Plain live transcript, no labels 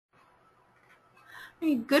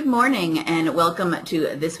Hey, good morning and welcome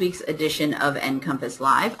to this week's edition of NCompass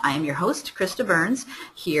Live. I am your host, Krista Burns,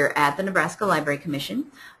 here at the Nebraska Library Commission.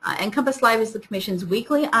 NCompass Live is the Commission's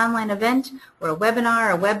weekly online event, or a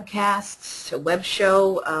webinar, a webcast, a web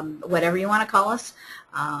show, whatever you want to call us.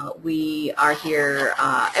 We are here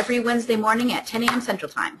every Wednesday morning at 10 a.m. Central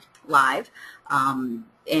Time, live.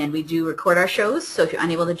 And we do record our shows, so if you're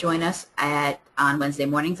unable to join us on Wednesday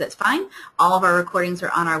mornings, that's fine. All of our recordings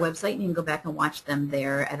are on our website, and you can go back and watch them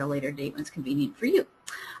there at a later date when it's convenient for you.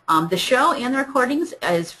 The show and the recordings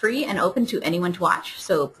is free and open to anyone to watch,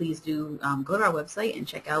 so please do go to our website and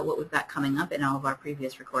check out what we've got coming up in all of our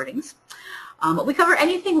previous recordings. We cover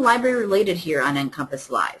anything library related here on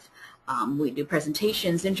NCompass Live. We do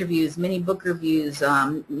presentations, interviews, mini book reviews,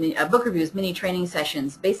 mini training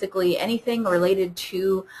sessions, basically anything related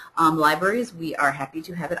to libraries. We are happy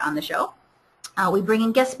to have it on the show. We bring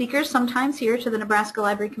in guest speakers sometimes here to the Nebraska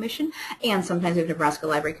Library Commission, and sometimes we have Nebraska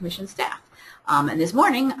Library Commission staff. And this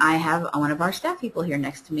morning I have one of our staff people here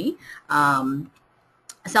next to me.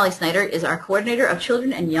 Sally Snyder is our Coordinator of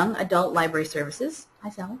Children and Young Adult Library Services. Hi,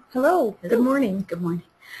 Sally. Hello. Good morning. Good morning.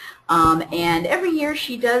 And every year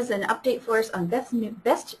she does an update for us on best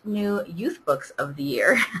new youth books of the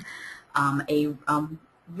year, a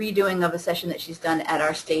redoing of a session that she's done at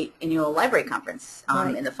our state annual library conference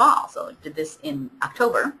in the fall. So did this in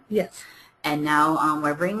October. Yes. And now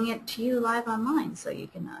we're bringing it to you live online, so you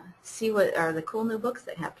can see what are the cool new books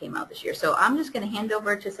that have came out this year. So I'm just going to hand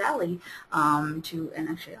over to Sally and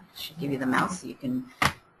actually I should give you the mouse so you can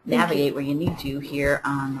navigate where you need to here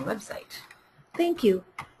on the website. Thank you.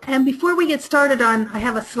 And before we get started I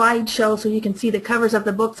have a slideshow so you can see the covers of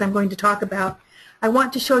the books I'm going to talk about. I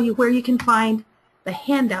want to show you where you can find the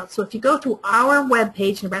handouts. So if you go to our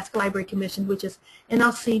webpage, Nebraska Library Commission, which is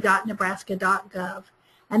nlc.nebraska.gov,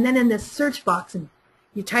 and then in this search box, and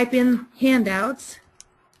you type in handouts,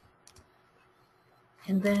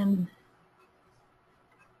 and then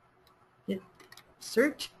you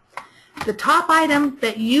search. The top item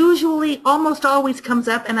that usually almost always comes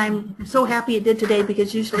up, and I'm so happy it did today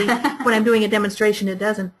because usually when I'm doing a demonstration it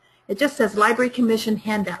doesn't. It just says Library Commission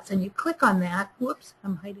Handouts, and you click on that. Whoops,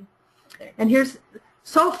 I'm hiding. And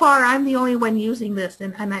so far I'm the only one using this,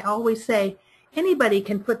 and I always say anybody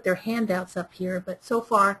can put their handouts up here, but so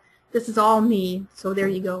far this is all me, so there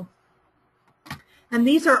you go. And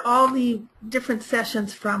these are all the different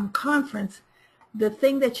sessions from conference. The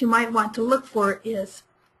thing that you might want to look for is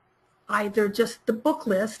either just the book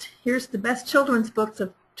list. Here's the best children's books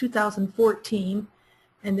of 2014,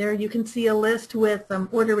 and there you can see a list with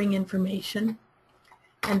ordering information,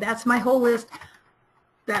 and that's my whole list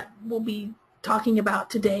that we'll be talking about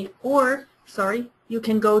today. Or, sorry, you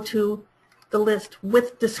can go to the list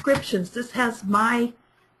with descriptions. This has my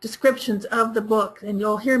descriptions of the book, and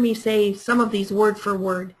you'll hear me say some of these word for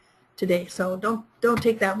word today, so don't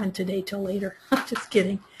take that one today till later. Just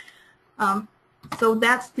kidding. So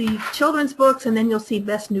that's the children's books, and then you'll see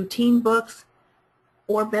Best New Teen Books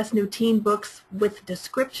or Best New Teen Books with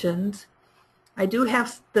descriptions. I do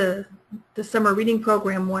have the summer reading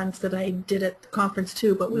program ones that I did at the conference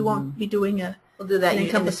too, but we won't be doing a... We'll do that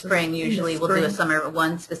in the spring. Usually we'll do a summer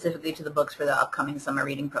one specifically to the books for the upcoming summer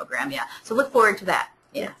reading program. Yeah, so look forward to that.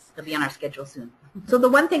 Yes, it'll be on our schedule soon. So the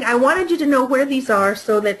one thing, I wanted you to know where these are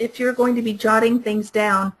so that if you're going to be jotting things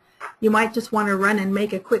down, you might just want to run and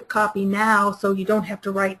make a quick copy now so you don't have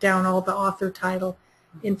to write down all the author title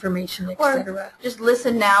information, etc. Or just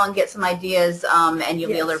listen now and get some ideas, and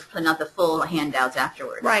you'll be able to print out the full handouts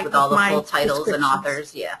afterwards with all the full titles and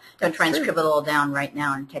authors. Yeah, don't try and scribble it all down right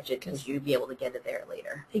now and catch it because you'll be able to get it there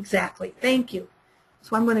later. Exactly. Thank you.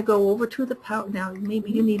 So I'm going to go over to the now.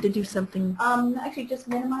 Maybe you need to do something. Actually, just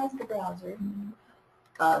minimize the browser.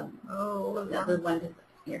 The one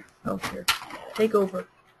here. Oh, here. Take over.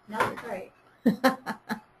 No, that's right.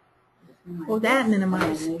 Oh, that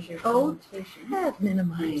minimized. Oh, that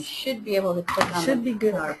minimized. You should be able to click on the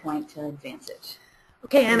PowerPoint to advance it.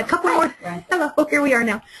 Okay, and a couple more. Hello, here we are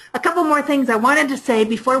now. A couple more things I wanted to say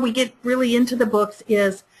before we get really into the books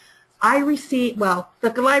is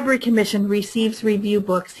the Library Commission receives review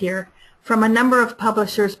books here from a number of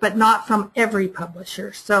publishers, but not from every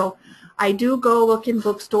publisher. So I do go look in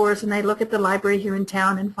bookstores, and I look at the library here in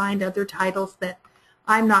town and find other titles that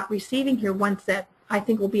I'm not receiving here, ones that I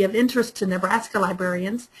think will be of interest to Nebraska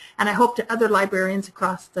librarians, and I hope to other librarians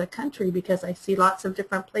across the country because I see lots of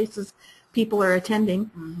different places people are attending.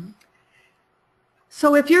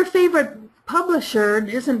 So if your favorite publisher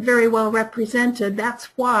isn't very well represented, that's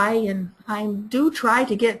why, and I do try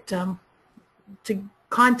to get to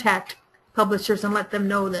contact publishers and let them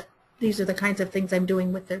know that these are the kinds of things I'm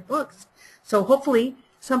doing with their books. So hopefully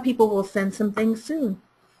some people will send some things soon.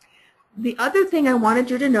 The other thing I wanted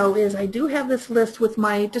you to know is I do have this list with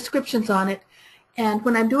my descriptions on it, and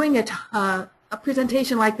when I'm doing a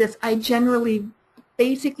presentation like this, I generally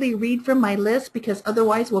basically read from my list, because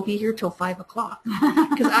otherwise we'll be here till 5 o'clock.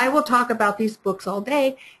 Because I will talk about these books all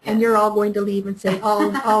day, and you're all going to leave and say,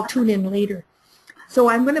 I'll tune in later. So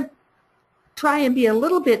I'm going to try and be a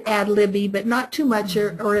little bit ad-libby, but not too much,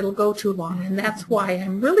 or it'll go too long. And that's why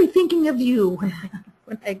I'm really thinking of you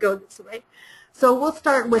when I go this way. So we'll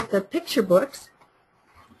start with the picture books.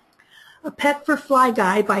 A Pet for Fly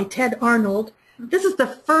Guy by Ted Arnold. This is the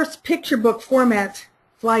first picture book format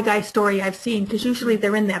Fly Guy story I've seen, because usually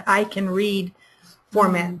they're in that I can read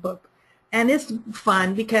format book. And it's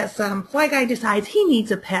fun because Fly Guy decides he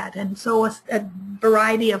needs a pet, and so a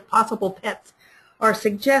variety of possible pets are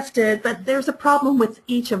suggested, but there's a problem with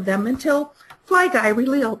each of them until Fly Guy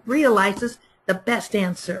realizes the best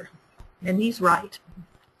answer, and he's right.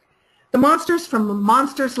 The monsters from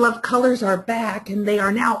Monsters Love Colors are back, and they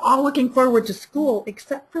are now all looking forward to school,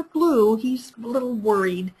 except for Blue. He's a little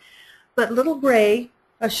worried, but Little Gray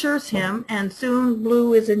assures him, and soon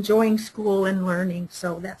Blue is enjoying school and learning,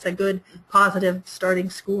 so that's a good, positive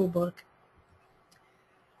starting school book.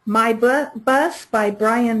 My Bus by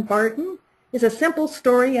Brian Barton is a simple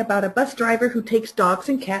story about a bus driver who takes dogs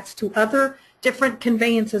and cats to other different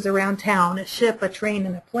conveyances around town, a ship, a train,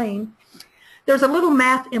 and a plane. There's a little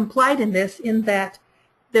math implied in this, in that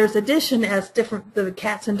there's addition as the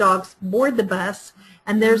cats and dogs board the bus,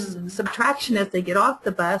 and there's subtraction as they get off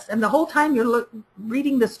the bus, and the whole time you're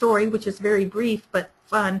reading the story, which is very brief but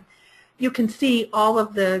fun, you can see all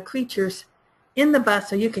of the creatures in the bus,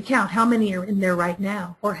 so you can count how many are in there right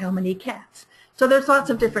now, or how many cats. So there's lots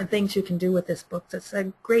of different things you can do with this book. It's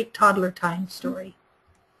a great toddler time story.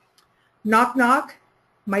 Knock Knock,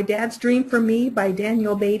 My Dad's Dream for Me by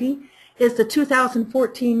Daniel Beatty is the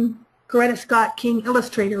 2014 Coretta Scott King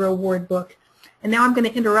Illustrator Award book. And now I'm going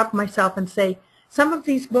to interrupt myself and say some of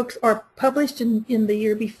these books are published in the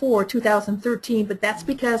year before, 2013, but that's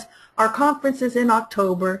because our conference is in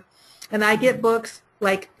October, and I get books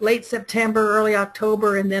like late September, early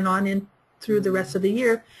October, and then on in through the rest of the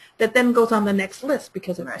year that then goes on the next list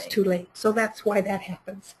because it was too late. So that's why that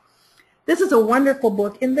happens. This is a wonderful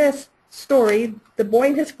book. In this story, the boy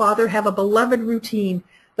and his father have a beloved routine.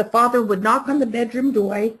 The father would knock on the bedroom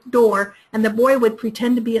door, and the boy would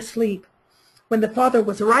pretend to be asleep. When the father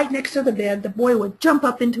was right next to the bed, the boy would jump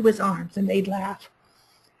up into his arms, and they'd laugh.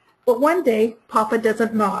 But one day, Papa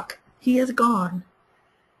doesn't knock. He is gone.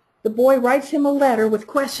 The boy writes him a letter with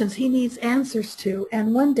questions he needs answers to,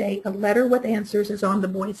 and one day a letter with answers is on the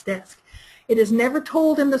boy's desk. It is never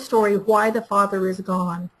told in the story why the father is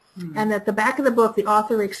gone. And at the back of the book, the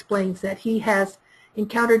author explains that he has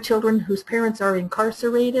encountered children whose parents are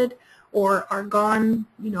incarcerated or are gone,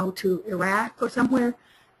 to Iraq or somewhere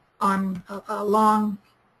on a long-term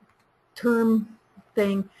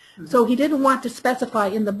thing. So he didn't want to specify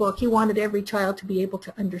in the book. He wanted every child to be able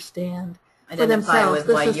to understand for themselves.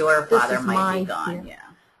 With why your father might be gone. Yeah.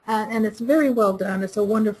 And it's very well done. It's a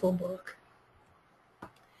wonderful book.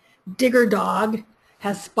 Digger Dog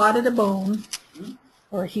has spotted a bone,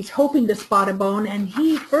 or he's hoping to spot a bone, and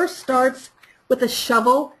he first starts with a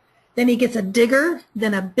shovel, then he gets a digger,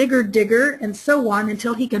 then a bigger digger, and so on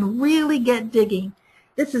until he can really get digging.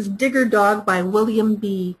 This is Digger Dog by William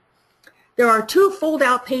B. There are 2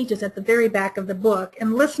 fold-out pages at the very back of the book,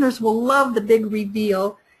 and listeners will love the big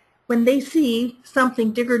reveal when they see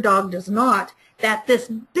something Digger Dog does not, that this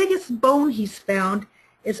biggest bone he's found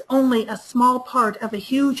is only a small part of a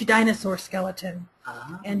huge dinosaur skeleton.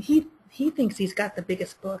 And he thinks he's got the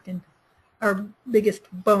biggest book, or biggest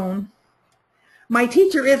bone. My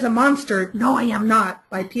Teacher is a Monster, No, I Am Not,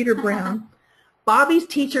 by Peter Brown. Bobby's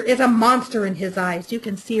teacher is a monster in his eyes. You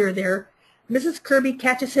can see her there. Mrs. Kirby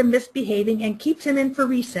catches him misbehaving and keeps him in for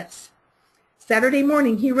recess. Saturday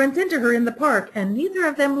morning, he runs into her in the park, and neither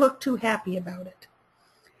of them look too happy about it.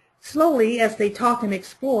 Slowly, as they talk and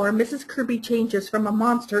explore, Mrs. Kirby changes from a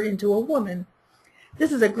monster into a woman.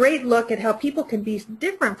 This is a great look at how people can be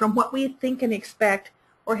different from what we think and expect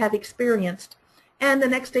or have experienced. And the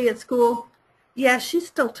next day at school, yeah, she's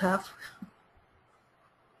still tough.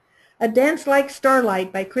 A Dance Like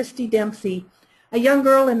Starlight by Christy Dempsey. A young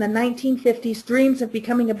girl in the 1950s dreams of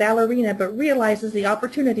becoming a ballerina but realizes the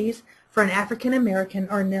opportunities for an African American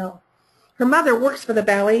are nil. Her mother works for the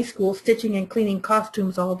ballet school, stitching and cleaning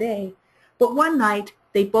costumes all day. But one night,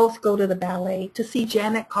 they both go to the ballet to see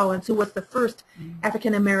Janet Collins, who was the first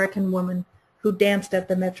African American woman who danced at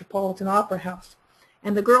the Metropolitan Opera House.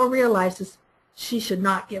 And the girl realizes she should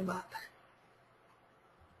not give up.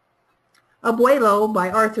 Abuelo by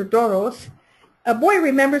Arthur Doros A boy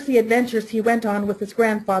remembers the adventures he went on with his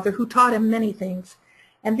grandfather, who taught him many things,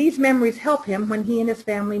 and these memories help him when he and his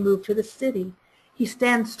family move to the city. He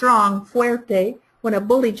stands strong, fuerte, when a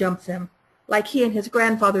bully jumps him, like he and his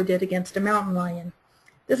grandfather did against a mountain lion.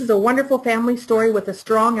 This is a wonderful family story with a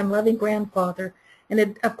strong and loving grandfather, and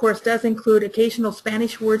it, of course, does include occasional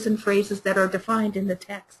Spanish words and phrases that are defined in the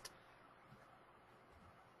text.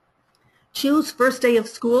 Chew's First Day of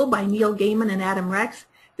School by Neil Gaiman and Adam Rex.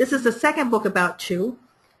 This is the second book about Chew.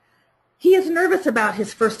 He is nervous about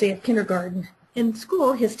his first day of kindergarten. In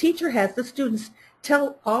school, his teacher has the students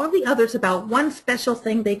tell all of the others about one special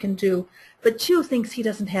thing they can do, but Chew thinks he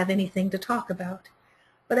doesn't have anything to talk about.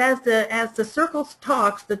 But as the circle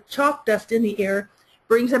talks, the chalk dust in the air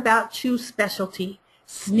brings about Chew's specialty,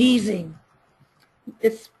 sneezing.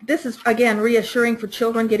 This is, again, reassuring for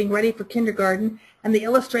children getting ready for kindergarten, and the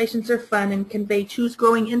illustrations are fun and convey Chew's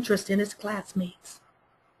growing interest in his classmates.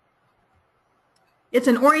 It's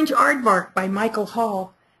an Orange Aardvark by Michael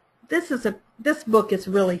Hall. This book is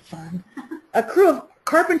really fun. A crew of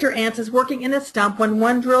carpenter ants is working in a stump when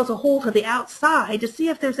one drills a hole to the outside to see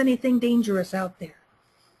if there's anything dangerous out there.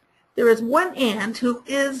 There is one ant who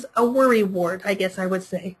is a worrywart, I guess I would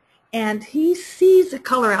say, and he sees a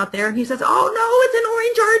color out there and he says, "Oh no, it's an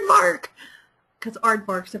orange aardvark!" Because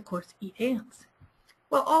aardvarks, of course, eat ants.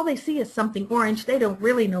 Well, all they see is something orange. They don't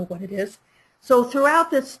really know what it is. So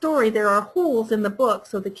throughout this story, there are holes in the book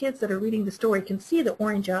so the kids that are reading the story can see the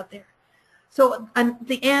orange out there. So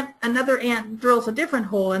another ant drills a different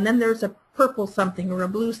hole, and then there's a purple something or a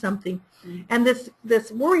blue something. And this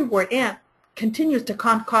worrywart ant continues to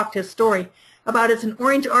concoct his story about it's an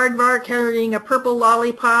orange aardvark carrying a purple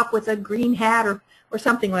lollipop with a green hat or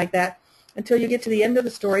something like that, until you get to the end of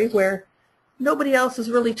the story where nobody else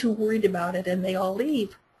is really too worried about it and they all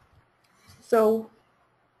leave. So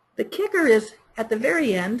the kicker is, at the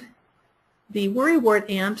very end, the worrywart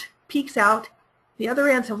ant peeks out, the other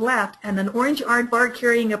ants have left, and an orange aardvark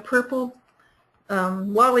carrying a purple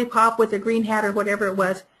lollipop with a green hat or whatever it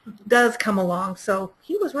was does come along. So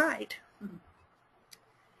he was right.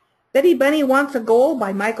 Betty Bunny Wants a Goal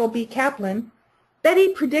by Michael B. Kaplan.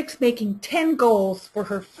 Betty predicts making 10 goals for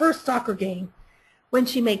her first soccer game. When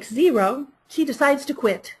she makes 0, she decides to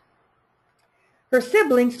quit. Her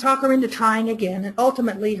siblings talk her into trying again, and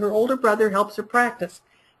ultimately her older brother helps her practice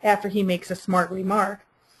after he makes a smart remark.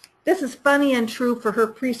 This is funny and true for her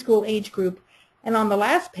preschool age group, and on the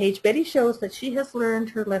last page, Betty shows that she has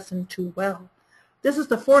learned her lesson too well. This is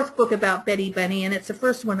the 4th book about Betty Bunny, and it's the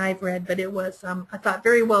first one I've read, but it was, I thought,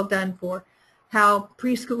 very well done for how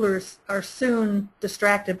preschoolers are soon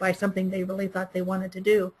distracted by something they really thought they wanted to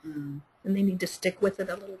do, and they need to stick with it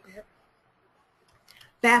a little bit.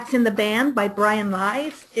 Bats in the Band by Brian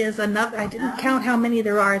Lies is another, I didn't count how many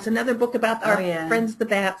there are. It's another book about our friends the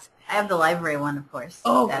bats. I have the library one, of course.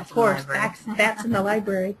 Oh, of course, bats in the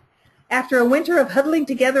library. After a winter of huddling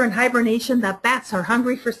together in hibernation, the bats are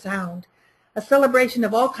hungry for sound. A celebration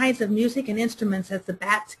of all kinds of music and instruments as the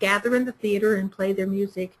bats gather in the theater and play their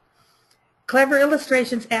music. Clever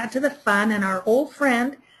illustrations add to the fun, and our old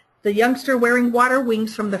friend, the youngster wearing water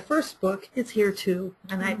wings from the first book, is here too,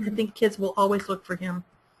 and I think kids will always look for him.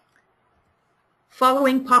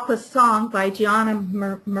 Following Papa's Song by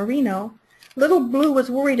Gianna Marino, Little Blue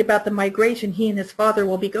was worried about the migration he and his father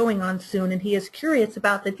will be going on soon, and he is curious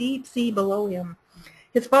about the deep sea below him.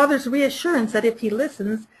 His father's reassurance that if he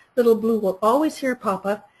listens, Little Blue will always hear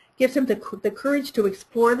Papa gives him the courage to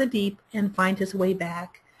explore the deep and find his way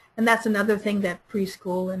back. And that's another thing that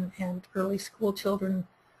preschool and early school children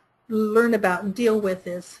learn about and deal with,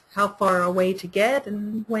 is how far away to get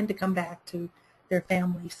and when to come back to their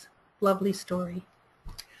families. Lovely story.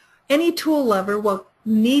 Any tool lover will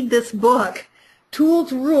need this book.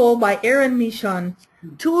 Tools Rule by Aaron Michon.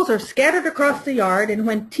 Tools are scattered across the yard, and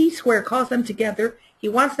when T-Square calls them together, he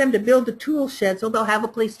wants them to build a tool shed so they'll have a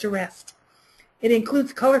place to rest. It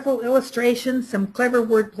includes colorful illustrations, some clever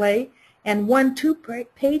wordplay, and one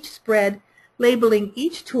 2-page spread labeling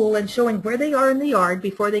each tool and showing where they are in the yard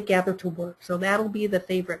before they gather to work. So that'll be the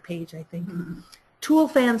favorite page, I think. Tool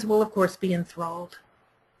fans will, of course, be enthralled.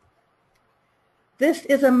 This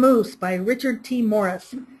is a Moose by Richard T.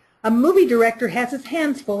 Morris. A movie director has his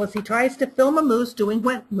hands full as he tries to film a moose doing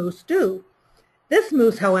what moose do. This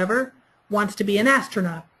moose, however, wants to be an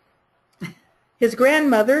astronaut. His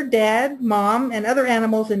grandmother, dad, mom, and other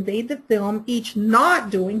animals invade the film, each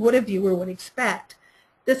not doing what a viewer would expect.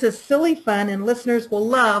 This is silly fun, and listeners will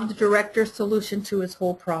love the director's solution to his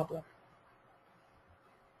whole problem.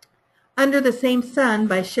 Under the Same Sun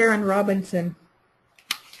by Sharon Robinson.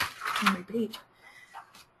 On my page.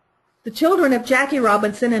 The children of Jackie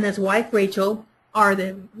Robinson and his wife Rachel are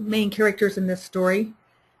the main characters in this story.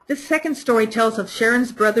 This second story tells of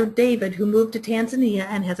Sharon's brother David, who moved to Tanzania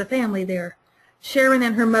and has a family there. Sharon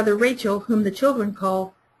and her mother Rachel, whom the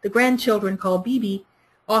grandchildren call Bibi,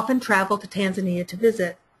 often travel to Tanzania to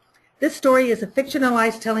visit. This story is a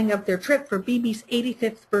fictionalized telling of their trip for Bibi's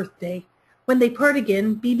 85th birthday. When they part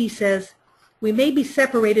again, Bibi says, "We may be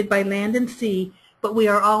separated by land and sea, but we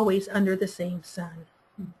are always under the same sun."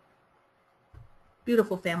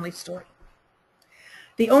 Beautiful family story.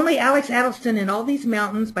 The Only Alex Addleston in All These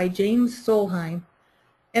Mountains by James Solheim.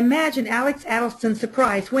 Imagine Alex Addleston's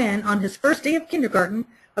surprise when, on his first day of kindergarten,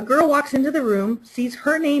 a girl walks into the room, sees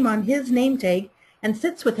her name on his name tag, and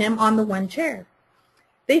sits with him on the one chair.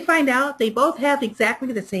 They find out they both have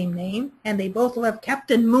exactly the same name, and they both love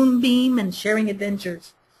Captain Moonbeam and sharing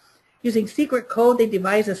adventures. Using secret code, they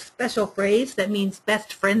devise a special phrase that means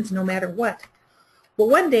best friends no matter what. But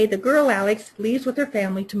one day, the girl Alex leaves with her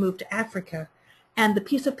family to move to Africa, and the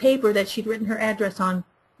piece of paper that she'd written her address on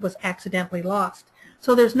was accidentally lost,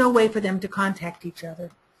 so there's no way for them to contact each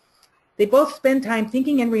other. They both spend time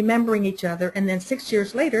thinking and remembering each other, and then 6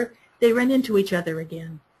 years later, they run into each other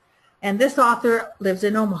again. And this author lives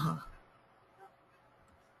in Omaha.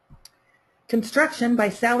 Construction by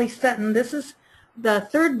Sally Sutton. This is the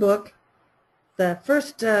third book. The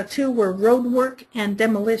first two were road work and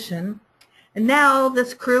demolition. And now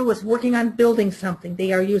this crew is working on building something.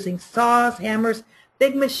 They are using saws, hammers,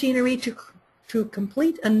 big machinery to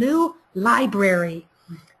complete a new library.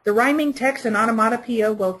 The rhyming text and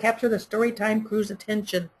onomatopoeia will capture the storytime crew's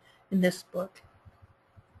attention in this book.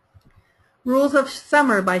 Rules of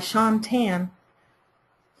Summer by Sean Tan.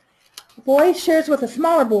 A boy shares with a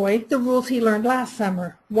smaller boy the rules he learned last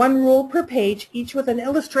summer. One rule per page, each with an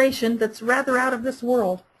illustration that's rather out of this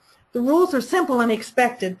world. The rules are simple and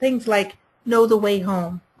expected, things like know the way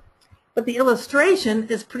home. But the illustration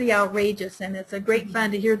is pretty outrageous, and it's a great fun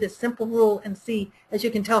to hear this simple rule and see, as you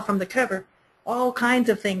can tell from the cover, all kinds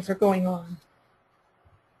of things are going on.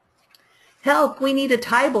 Help, We Need a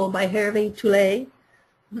Table by Hervé Toulet.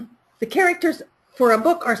 The characters for a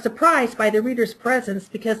book are surprised by the reader's presence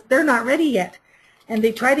because they're not ready yet, and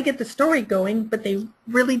they try to get the story going, but they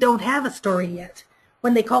really don't have a story yet.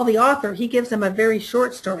 When they call the author, he gives them a very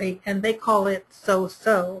short story, and they call it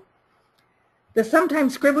so-so. The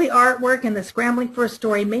sometimes scribbly artwork and the scrambling for a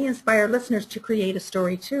story may inspire listeners to create a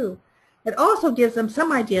story too. It also gives them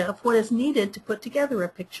some idea of what is needed to put together a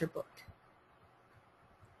picture book.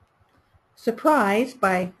 Surprise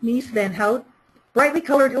by Mies van Hout. Brightly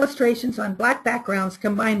colored illustrations on black backgrounds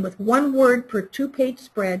combined with one word per two-page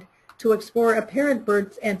spread to explore a parent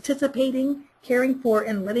bird's anticipating, caring for,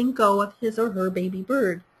 and letting go of his or her baby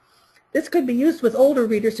bird. This could be used with older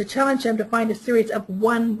readers to challenge them to find a series of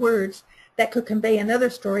one words that could convey another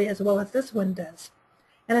story as well as this one does.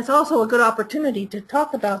 And it's also a good opportunity to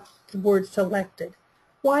talk about the word selected.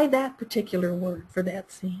 Why that particular word for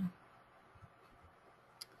that scene?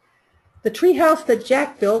 The Treehouse That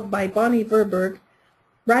Jack Built by Bonnie Verberg.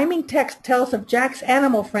 Rhyming text tells of Jack's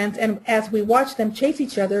animal friends, and as we watch them chase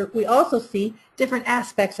each other, we also see different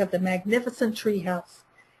aspects of the magnificent treehouse.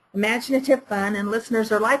 Imaginative fun, and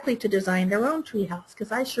listeners are likely to design their own treehouse,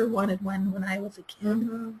 because I sure wanted one when I was a kid.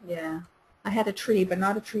 Yeah. I had a tree, but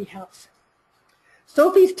not a treehouse.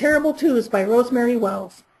 Sophie's Terrible Twos by Rosemary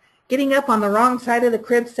Wells. Getting up on the wrong side of the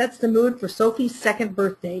crib sets the mood for Sophie's second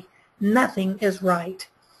birthday. Nothing is right.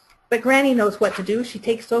 But Granny knows what to do. She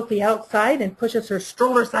takes Sophie outside and pushes her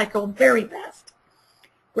stroller cycle very fast.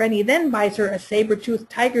 Granny then buys her a saber-toothed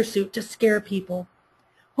tiger suit to scare people.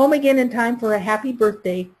 Home again in time for a happy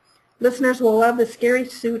birthday. Listeners will love the scary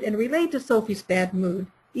suit and relate to Sophie's bad mood,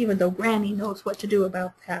 even though Granny knows what to do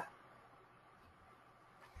about that.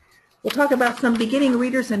 We'll talk about some beginning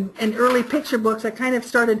readers and early picture books. I kind of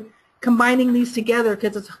started combining these together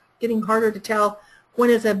because it's getting harder to tell when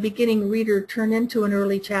does a beginning reader turn into an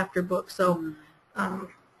early chapter book. So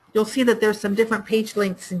you'll see that there's some different page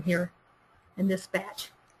lengths in here in this batch.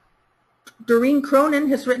 Doreen Cronin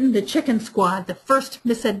has written The Chicken Squad, the first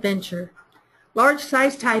misadventure. Large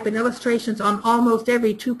size type and illustrations on almost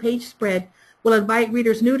every two-page spread will invite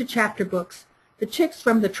readers new to chapter books. The chicks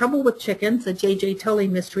from The Trouble with Chickens, a J.J. Tully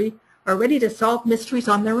mystery, are ready to solve mysteries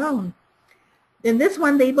on their own. In this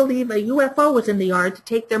one, they believe a UFO was in the yard to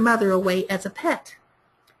take their mother away as a pet.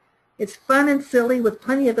 It's fun and silly with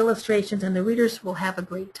plenty of illustrations, and the readers will have a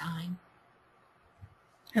great time.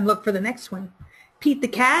 And look for the next one. Pete the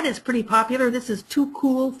Cat is pretty popular. This is Too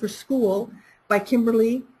Cool for School by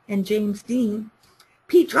Kimberly and James Dean.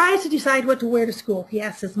 Pete tries to decide what to wear to school. He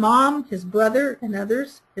asks his mom, his brother, and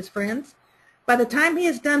others, his friends. By the time he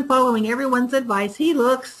is done following everyone's advice, he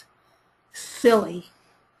looks silly.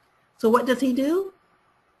 So what does he do?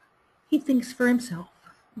 He thinks for himself.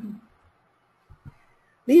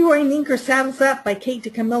 Leroy Ninker Saddles Up by Kate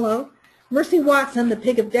DiCamillo. Mercy Watson, the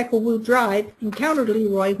pig of Decklewood Drive, encountered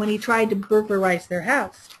Leroy when he tried to burglarize their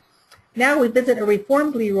house. Now we visit a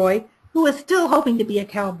reformed Leroy who is still hoping to be a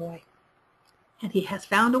cowboy. And he has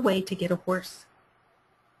found a way to get a horse.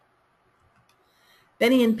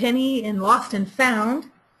 Benny and Penny in Lost and Found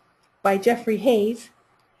by Jeffrey Hayes.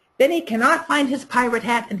 Benny cannot find his pirate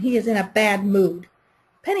hat and he is in a bad mood.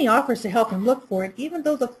 Penny offers to help him look for it, even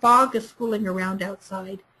though the fog is swirling around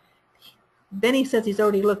outside. Benny says he's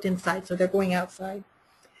already looked inside, so they're going outside.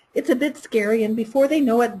 It's a bit scary, and before they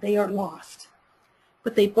know it, they are lost.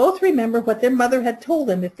 But they both remember what their mother had told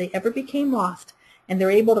them if they ever became lost, and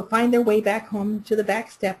they're able to find their way back home to the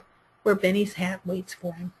back step where Benny's hat waits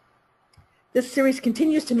for him. This series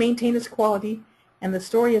continues to maintain its quality, and the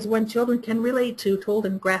story is one children can relate to, told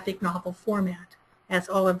in graphic novel format, as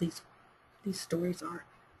all of these stories are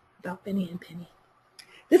about Benny and Penny.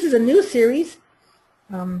 This is a new series.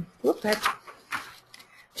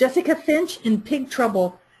 Jessica Finch in Pig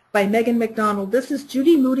Trouble by Megan McDonald. This is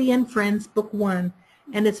Judy Moody and Friends, Book 1,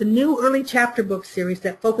 and it's a new early chapter book series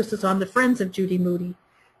that focuses on the friends of Judy Moody.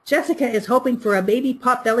 Jessica is hoping for a baby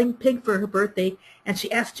pot-bellied pig for her birthday, and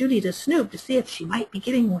she asks Judy to snoop to see if she might be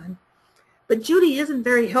getting one. But Judy isn't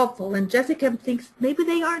very helpful, and Jessica thinks maybe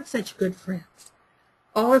they aren't such good friends.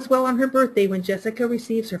 All is well on her birthday when Jessica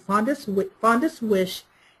receives her fondest wish,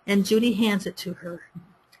 and Judy hands it to her.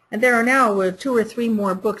 And there are now 2 or 3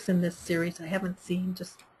 more books in this series. I haven't seen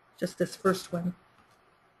just this first one.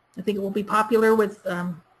 I think it will be popular with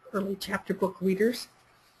early chapter book readers.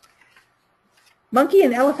 Monkey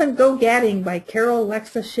and Elephant Go Gadding by Carol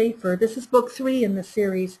Lexa Schaefer. This is book 3 in the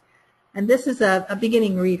series, and this is a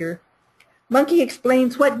beginning reader. Monkey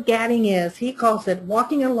explains what gadding is. He calls it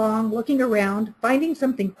walking along, looking around, finding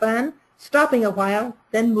something fun, stopping a while,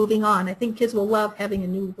 then moving on. I think kids will love having a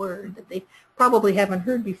new word that they probably haven't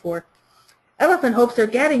heard before. Elephant hopes their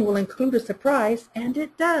gadding will include a surprise, and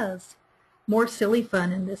it does. More silly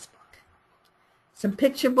fun in this book. Some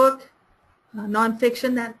picture book,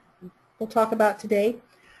 nonfiction that we'll talk about today.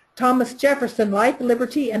 Thomas Jefferson, Life,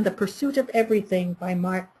 Liberty, and the Pursuit of Everything by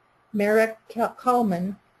Merrick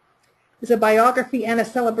Coleman. Is a biography and a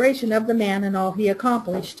celebration of the man and all he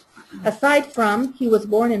accomplished. Aside from, he was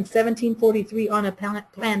born in 1743 on a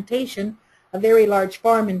plantation, a very large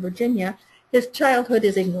farm in Virginia, his childhood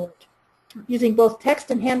is ignored. Using both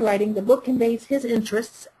text and handwriting, the book conveys his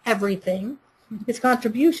interests, everything, his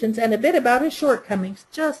contributions, and a bit about his shortcomings,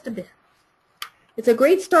 just a bit. It's a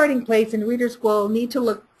great starting place, and readers will need to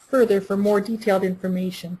look further for more detailed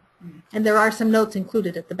information. And there are some notes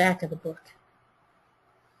included at the back of the book.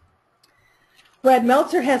 Brad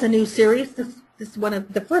Meltzer has a new series. This is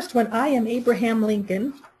the first one, I Am Abraham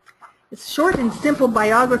Lincoln. It's a short and simple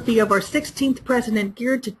biography of our 16th president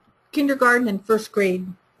geared to kindergarten and first grade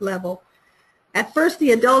level. At first, the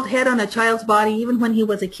adult head on a child's body, even when he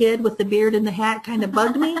was a kid with the beard and the hat, kind of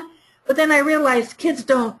bugged me. But then I realized kids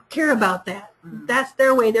don't care about that. That's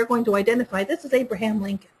their way. They're going to identify, this is Abraham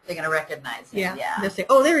Lincoln. They're going to recognize him. Yeah. They'll say,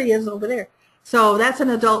 oh, there he is over there. So that's an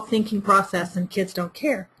adult thinking process, and kids don't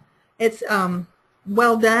care. It's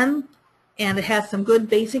well done, and it has some good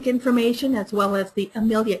basic information, as well as the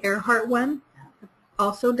Amelia Earhart one,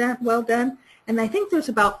 also well done. And I think there's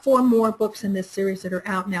about 4 more books in this series that are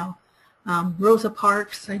out now. Rosa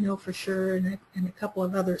Parks, I know for sure, and a couple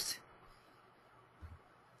of others.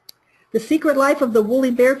 The Secret Life of the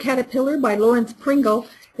Woolly Bear Caterpillar by Lawrence Pringle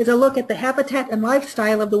is a look at the habitat and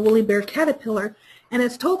lifestyle of the woolly bear caterpillar, and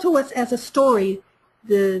it's told to us as a story.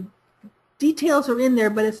 The details are in there,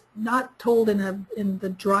 but it's not told in the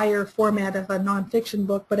drier format of a nonfiction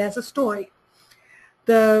book, but as a story.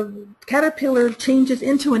 The caterpillar changes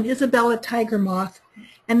into an Isabella tiger moth,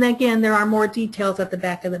 and again, there are more details at the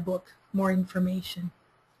back of the book, more information.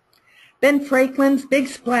 Ben Franklin's Big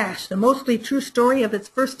Splash, the mostly true story of its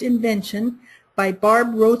first invention by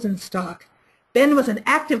Barb Rosenstock. Ben was an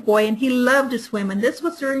active boy, and he loved to swim, and this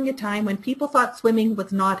was during a time when people thought swimming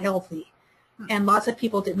was not healthy, and lots of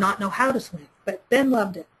people did not know how to swim, but Ben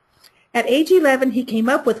loved it. At age 11, he came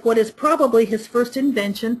up with what is probably his first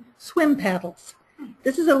invention, swim paddles.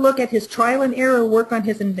 This is a look at his trial and error work on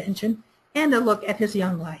his invention, and a look at his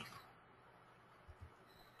young life.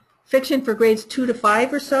 Fiction for grades 2 to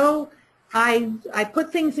 5 or so. I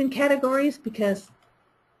put things in categories because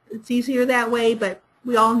it's easier that way, but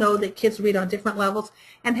we all know that kids read on different levels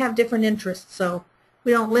and have different interests, so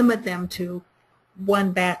we don't limit them to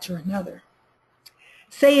one batch or another.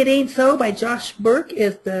 Say It Ain't So by Josh Burke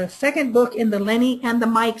is the second book in the Lenny and the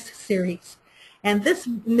Mikes series. And this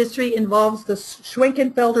mystery involves the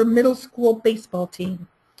Schwenkenfelder Middle School baseball team.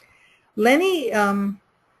 Lenny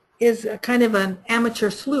is a kind of an amateur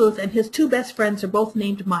sleuth, and his two best friends are both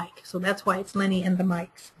named Mike, so that's why it's Lenny and the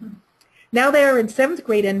Mikes. Now they are in 7th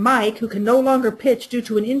grade, and Mike, who can no longer pitch due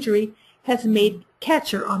to an injury, has made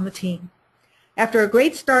catcher on the team. After a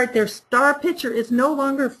great start, their star pitcher is no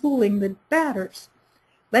longer fooling the batters.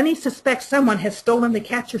 Lenny suspects someone has stolen the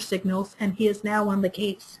catcher signals, and he is now on the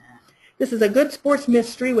case. This is a good sports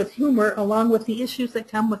mystery with humor, along with the issues that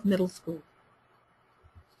come with middle school.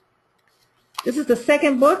 This is the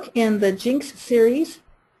second book in the Jinx series.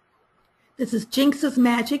 This is Jinx's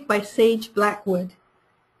Magic by Sage Blackwood.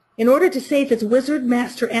 In order to save his wizard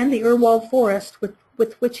master and the Urwald Forest,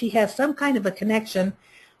 with which he has some kind of a connection,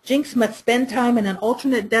 Jinx must spend time in an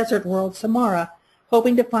alternate desert world, Samara,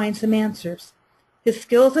 hoping to find some answers. His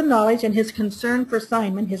skills and knowledge and his concern for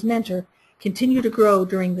Simon, his mentor, continue to grow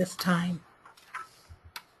during this time.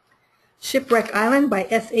 Shipwreck Island by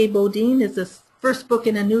S.A. Bodine is the first book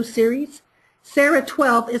in a new series. Sarah,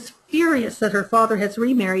 12, is furious that her father has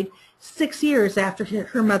remarried 6 years after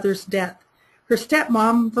her mother's death. Her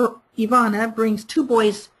stepmom, Ivana, brings 2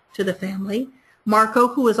 boys to the family, Marco,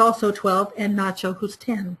 who is also 12, and Nacho, who's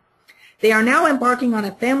 10. They are now embarking on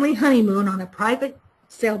a family honeymoon on a private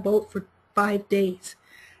sailboat for 5 days.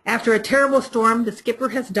 After a terrible storm, the skipper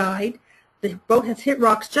has died, the boat has hit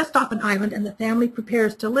rocks just off an island, and the family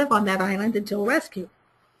prepares to live on that island until rescue.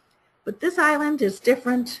 But this island is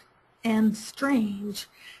different and strange.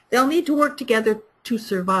 They'll need to work together to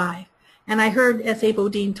survive. And I heard S.A.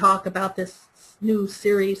 Bodine talk about this new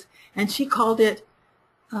series, and she called it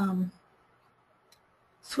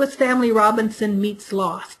Swiss Family Robinson Meets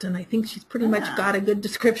Lost, and I think she's pretty much got a good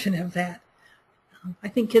description of that. I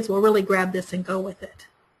think kids will really grab this and go with it.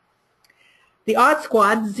 The Odd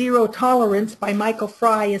Squad, Zero Tolerance by Michael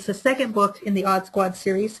Fry is the second book in the Odd Squad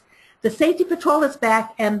series. The Safety Patrol is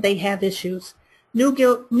back, and they have issues. New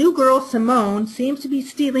girl Simone seems to be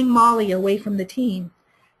stealing Molly away from the team.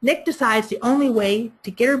 Nick decides the only way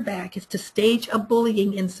to get her back is to stage a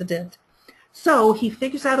bullying incident. So he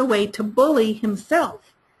figures out a way to bully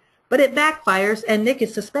himself. But it backfires, and Nick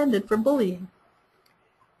is suspended for bullying.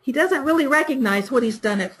 He doesn't really recognize what he's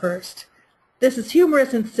done at first. This is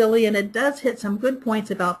humorous and silly, and it does hit some good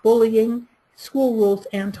points about bullying, school rules,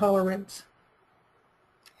 and tolerance.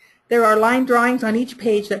 There are line drawings on each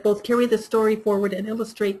page that both carry the story forward and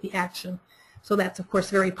illustrate the action. So that's, of course,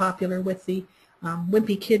 very popular with the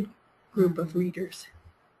Wimpy Kid group of readers.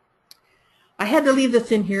 I had to leave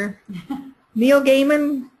this in here. Neil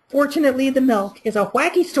Gaiman, Fortunately the Milk, is a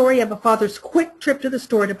wacky story of a father's quick trip to the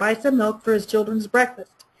store to buy some milk for his children's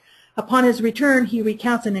breakfast. Upon his return, he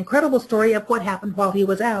recounts an incredible story of what happened while he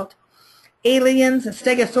was out. Aliens, a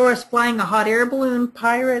stegosaurus flying a hot air balloon,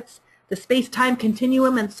 pirates, the space-time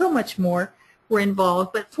continuum, and so much more were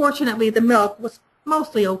involved, but fortunately the milk was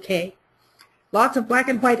mostly okay. Lots of black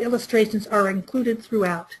and white illustrations are included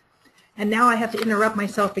throughout. And now I have to interrupt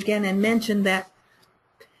myself again and mention that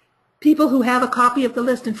people who have a copy of the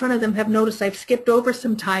list in front of them have noticed I've skipped over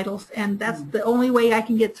some titles, and that's the only way I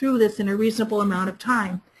can get through this in a reasonable amount of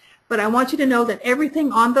time. But I want you to know that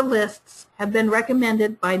everything on the lists have been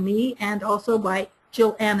recommended by me and also by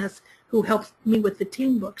Jill Annis, who helps me with the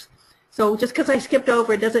teen books. So just because I skipped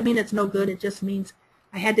over it doesn't mean it's no good. It just means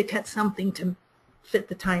I had to cut something to fit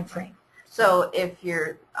the time frame. So if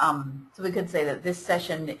you're, so we could say that this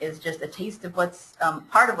session is just a taste of what's,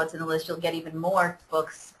 part of what's in the list. You'll get even more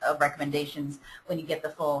books of recommendations when you get the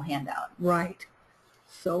full handout. Right.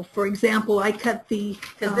 So, for example, I cut the...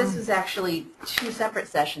 Because this is actually 2 separate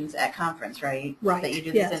sessions at conference, right? Right, That you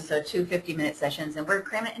do this yes. in, so 2 50-minute sessions, and we're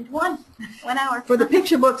cramming it into 1 hour. For the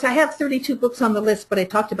picture books, I have 32 books on the list, but I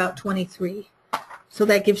talked about 23. So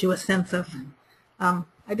that gives you a sense of... I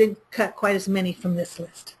didn't cut quite as many from this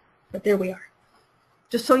list, but there we are.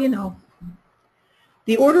 Just so you know.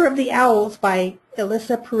 The Order of the Owls by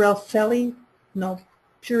Elissa Puricelli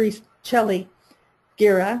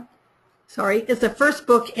Gira, is the first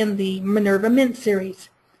book in the Minerva Mint series.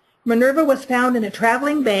 Minerva was found in a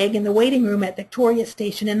traveling bag in the waiting room at Victoria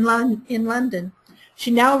Station in London. She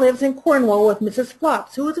now lives in Cornwall with Mrs.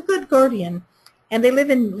 Flops, who is a good guardian, and they live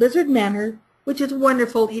in Lizard Manor, which is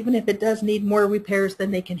wonderful even if it does need more repairs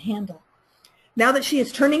than they can handle. Now that she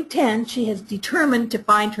is turning 10, she has determined to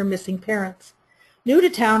find her missing parents. New to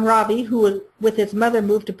town, Ravi, who with his mother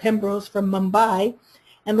moved to Pembrose from Mumbai,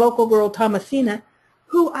 and local girl Thomasina,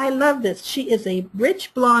 who, I love this, she is a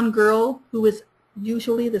rich blonde girl who is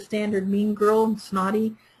usually the standard mean girl and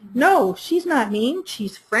snotty. No, she's not mean.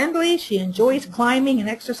 She's friendly. She enjoys climbing and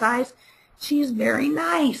exercise. She's very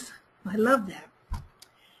nice. I love that.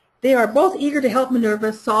 They are both eager to help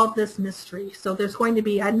Minerva solve this mystery. So there's going to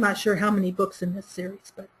be, I'm not sure how many books in this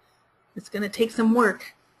series, but it's going to take some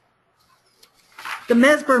work. The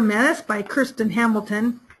Mesmer Menace by Kirsten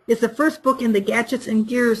Hamilton is the first book in the Gadgets and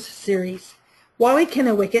Gears series. Wally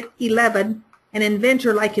Kennewicket, 11, an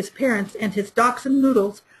inventor like his parents, and his Dachshund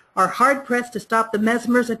Noodles are hard-pressed to stop the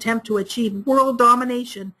Mesmers' attempt to achieve world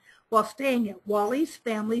domination while staying at Wally's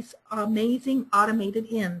family's amazing automated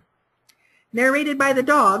inn. Narrated by the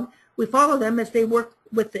dog, we follow them as they work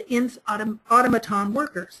with the inn's automaton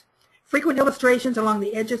workers. Frequent illustrations along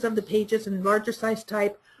the edges of the pages in larger size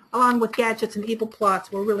type, along with gadgets and evil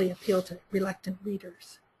plots, will really appeal to reluctant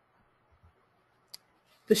readers.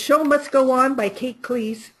 The Show Must Go On by Kate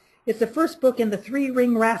Cleese is the first book in the Three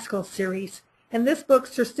Ring Rascals series. In this book,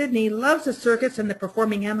 Sir Sidney loves the circus and the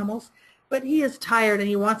performing animals, but he is tired and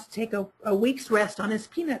he wants to take a week's rest on his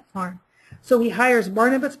peanut farm. So he hires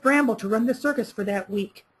Barnabas Bramble to run the circus for that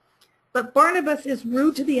week. But Barnabas is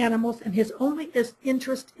rude to the animals, and his only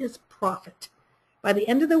interest is profit. By the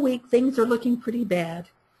end of the week, things are looking pretty bad.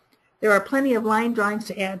 There are plenty of line drawings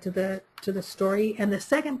to add to the story, and the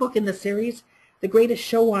second book in the series, The Greatest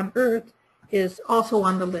Show on Earth, is also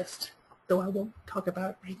on the list, though I won't talk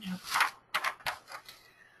about it right now.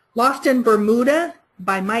 Lost in Bermuda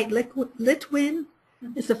by Mike Litwin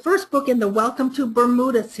is the first book in the Welcome to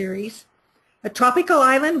Bermuda series. A tropical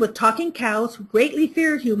island with talking cows who greatly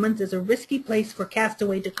fear humans is a risky place for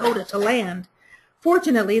castaway Dakota to land.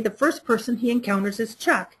 Fortunately, the first person he encounters is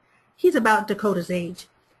Chuck. He's about Dakota's age.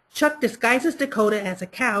 Chuck disguises Dakota as a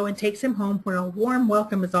cow and takes him home where a warm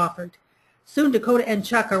welcome is offered. Soon Dakota and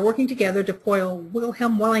Chuck are working together to foil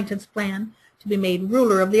Wilhelm Wellington's plan to be made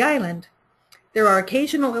ruler of the island. There are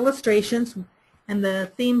occasional illustrations, and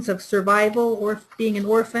the themes of survival, or being an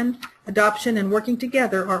orphan, adoption, and working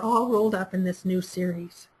together are all rolled up in this new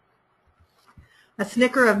series. A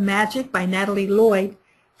Snicker of Magic by Natalie Lloyd.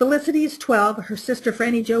 Felicity is 12, her sister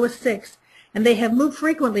Franny Jo is 6, and they have moved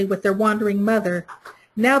frequently with their wandering mother.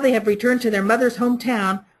 Now they have returned to their mother's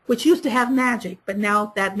hometown, which used to have magic, but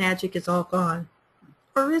now that magic is all gone.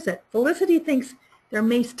 Or is it? Felicity thinks there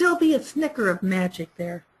may still be a Snicker of Magic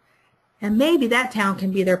there. And maybe that town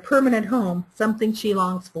can be their permanent home, something she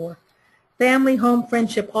longs for. Family, home,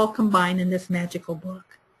 friendship all combined in this magical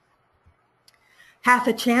book. Half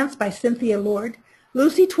a Chance by Cynthia Lord.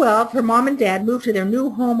 Lucy, 12, her mom and dad moved to their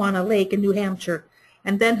new home on a lake in New Hampshire,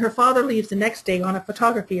 and then her father leaves the next day on a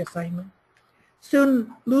photography assignment.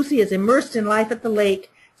 Soon, Lucy is immersed in life at the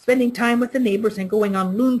lake, spending time with the neighbors and going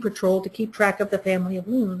on loon patrol to keep track of the family of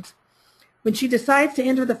loons. When she decides to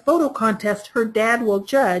enter the photo contest her dad will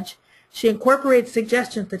judge, she incorporates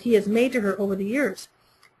suggestions that he has made to her over the years.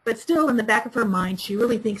 But still, in the back of her mind, she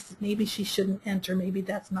really thinks that maybe she shouldn't enter. Maybe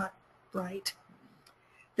that's not right.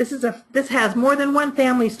 This has more than one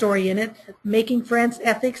family story in it. Making friends,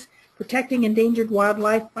 ethics, protecting endangered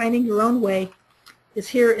wildlife, finding your own way is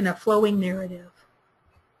here in a flowing narrative.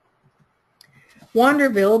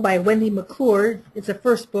 Wanderville by Wendy McClure is the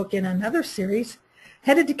first book in another series.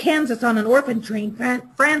 Headed to Kansas on an orphan train,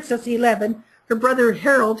 Frances, 11, her brother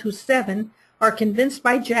Harold, who's 7, are convinced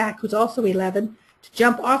by Jack, who's also 11, to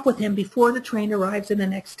jump off with him before the train arrives in the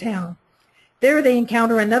next town. There they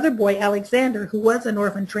encounter another boy, Alexander, who was an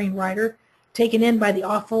orphan train rider, taken in by the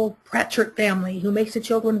awful Pratchett family, who makes the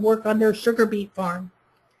children work on their sugar beet farm.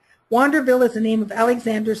 Wanderville is the name of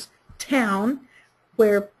Alexander's town,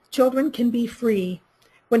 where children can be free.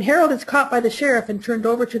 When Harold is caught by the sheriff and turned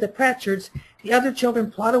over to the Pratchards, the other children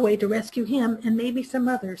plot a way to rescue him and maybe some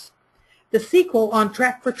others. The sequel, On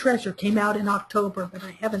Track for Treasure, came out in October, but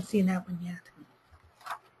I haven't seen that one yet.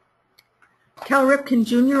 Cal Ripken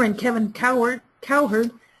Jr. and Kevin Cowherd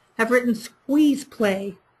have written Squeeze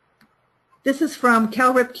Play. This is from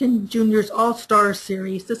Cal Ripken Jr.'s All-Stars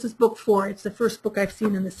series. This is book 4. It's the first book I've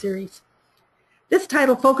seen in the series. This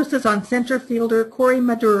title focuses on center fielder Cory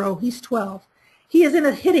Maduro. He's 12. He is in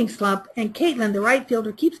a hitting slump, and Caitlin, the right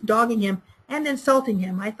fielder, keeps dogging him and insulting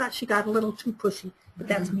him. I thought she got a little too pushy, but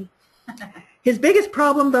that's me. His biggest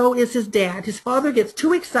problem, though, is his dad. His father gets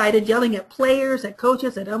too excited, yelling at players, at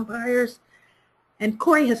coaches, at umpires, and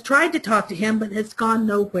Cory has tried to talk to him, but has gone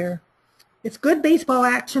nowhere. It's good baseball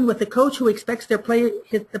action with a coach who expects the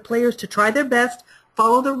players to try their best,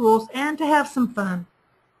 follow the rules, and to have some fun.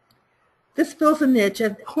 This fills a niche,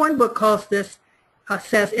 as Hornbook calls this,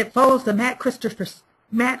 says it follows the Matt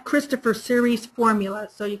Christopher series formula,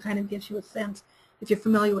 so it kind of gives you a sense, if you're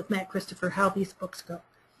familiar with Matt Christopher, how these books go.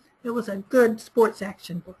 It was a good sports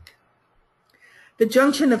action book. The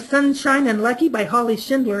Junction of Sunshine and Lucky by Holly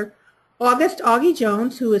Schindler. August Augie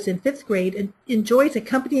Jones, who is in 5th grade, enjoys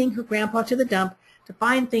accompanying her grandpa to the dump to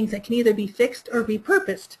find things that can either be fixed or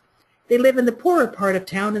repurposed. They live in the poorer part of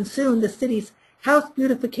town, and soon the city's House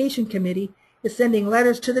Beautification Committee is sending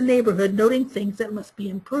letters to the neighborhood noting things that must be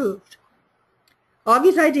improved.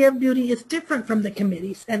 Augie's idea of beauty is different from the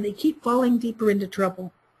committee's, and they keep falling deeper into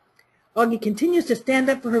trouble. Augie continues to stand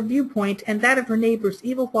up for her viewpoint and that of her neighbors,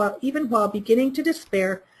 even while beginning to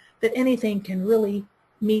despair that anything can really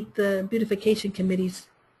meet the Beautification Committee's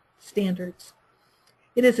standards.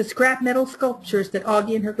 It is the scrap metal sculptures that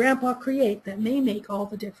Augie and her grandpa create that may make all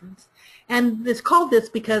the difference. And it's called this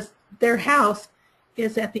because their house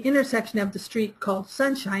is at the intersection of the street called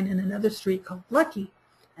Sunshine and another street called Lucky.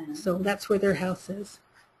 So that's where their house is.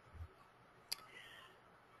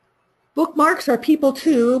 Bookmarks Are People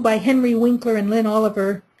Too by Henry Winkler and Lynn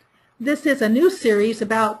Oliver. This is a new series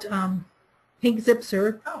about Pink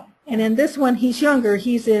Zipser. Oh. And in this one, he's younger.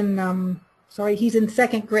 He's in, he's in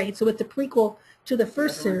second grade. So it's the prequel to the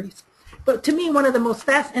first series. But to me, one of the most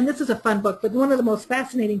and this is a fun book, but one of the most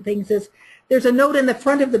fascinating things is there's a note in the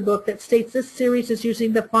front of the book that states this series is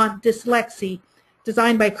using the font Dyslexie,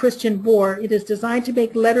 designed by Christian Bohr. It is designed to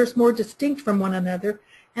make letters more distinct from one another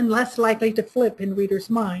and less likely to flip in readers'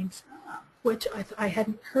 minds, which I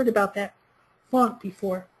hadn't heard about that font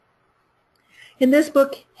before. In this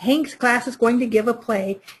book, Hank's class is going to give a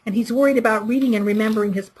play, and he's worried about reading and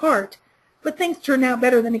remembering his part, but things turn out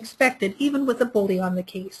better than expected, even with a bully on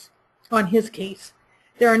his case.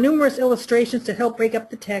 There are numerous illustrations to help break up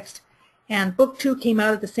the text, and Book 2 came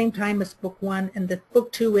out at the same time as Book 1, and the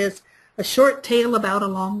Book 2 is A Short Tale About a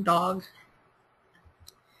Long Dog.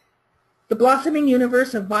 The Blossoming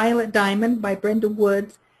Universe of Violet Diamond by Brenda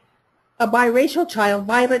Woods. A biracial child,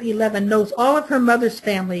 Violet 11, knows all of her mother's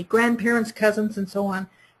family, grandparents, cousins, and so on,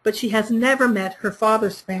 but she has never met her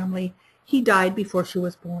father's family. He died before she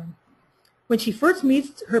was born. When she first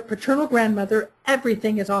meets her paternal grandmother,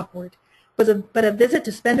 everything is awkward, but a visit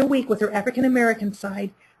to spend a week with her African-American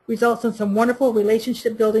side results in some wonderful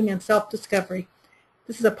relationship building and self-discovery.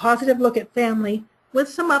 This is a positive look at family with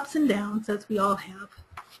some ups and downs, as we all have.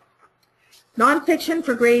 Nonfiction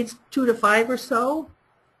for grades 2 to 5 or so.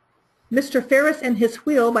 Mr. Ferris and His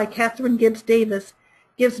Wheel by Catherine Gibbs Davis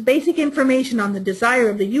gives basic information on the desire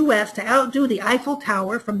of the U.S. to outdo the Eiffel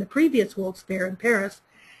Tower from the previous World's Fair in Paris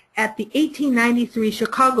at the 1893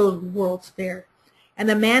 Chicago World's Fair, and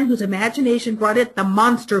the man whose imagination brought it the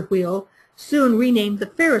Monster Wheel soon renamed the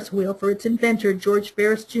Ferris Wheel for its inventor, George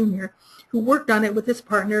Ferris, Jr., who worked on it with his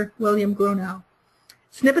partner, William Gronow.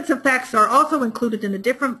 Snippets of facts are also included in a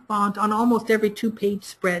different font on almost every 2-page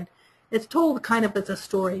spread. It's told kind of as a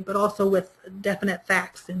story, but also with definite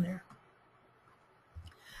facts in there.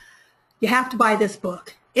 You have to buy this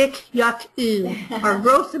book, Ick, Yuck, Ew, Our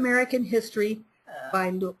Gross American History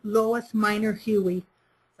by Lois Minor Huey.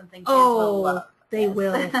 Something kids will love. They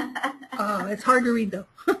will. It's hard to read, though.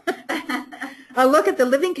 A look at the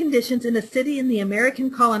living conditions in a city in the American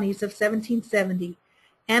colonies of 1770.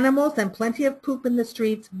 Animals and plenty of poop in the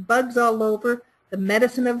streets, bugs all over, the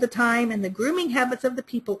medicine of the time, and the grooming habits of the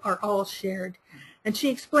people are all shared. And she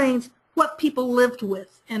explains what people lived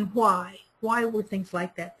with and why. Why were things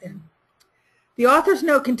like that then? The author's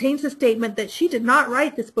note contains the statement that she did not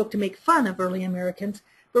write this book to make fun of early Americans,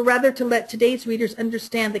 but rather to let today's readers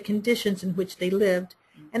understand the conditions in which they lived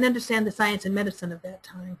and understand the science and medicine of that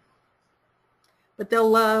time. But they'll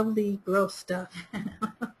love the gross stuff.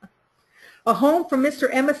 A Home for Mr.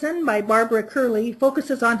 Emerson by Barbara Curley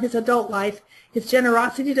focuses on his adult life, his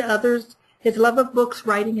generosity to others, his love of books,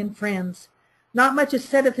 writing, and friends. Not much is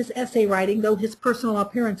said of his essay writing, though his personal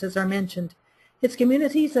appearances are mentioned. His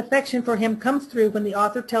community's affection for him comes through when the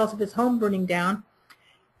author tells of his home burning down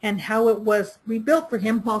and how it was rebuilt for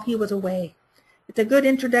him while he was away. It's a good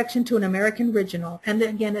introduction to an American original, and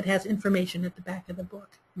again, it has information at the back of the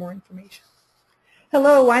book, more information.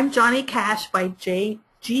 Hello, I'm Johnny Cash by G.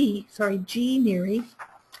 Neary.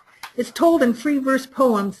 It's told in free verse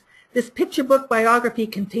poems. This picture book biography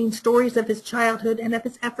contains stories of his childhood and of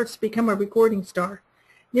his efforts to become a recording star.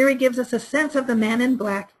 Neary gives us a sense of the man in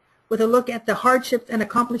black with a look at the hardships and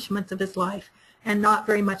accomplishments of his life, and not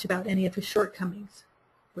very much about any of his shortcomings,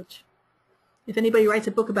 which, if anybody writes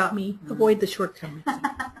a book about me, avoid the shortcomings.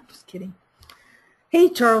 Just kidding. Hey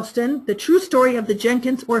Charleston, The True Story of the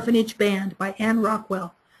Jenkins Orphanage Band by Anne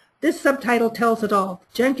Rockwell. This subtitle tells it all.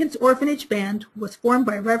 Jenkins Orphanage Band was formed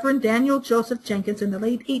by Reverend Daniel Joseph Jenkins in the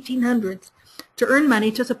late 1800s to earn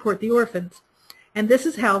money to support the orphans. And this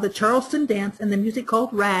is how the Charleston dance and the music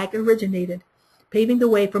called rag originated, paving the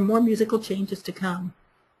way for more musical changes to come.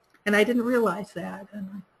 And I didn't realize that.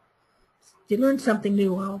 And you learn something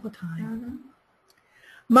new all the time.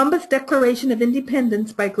 Mumba's Declaration of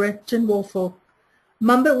Independence by Gretchen Woelfel.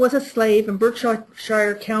 Mumba was a slave in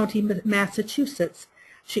Berkshire County, Massachusetts.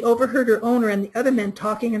 She overheard her owner and the other men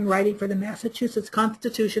talking and writing for the Massachusetts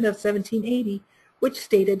Constitution of 1780, which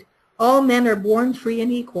stated, "All men are born free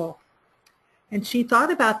and equal." And she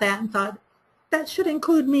thought about that and thought, that should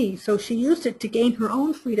include me. So she used it to gain her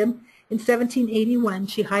own freedom. In 1781,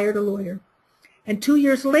 she hired a lawyer. And 2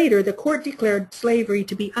 years later, the court declared slavery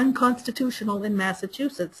to be unconstitutional in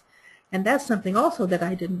Massachusetts. And that's something also that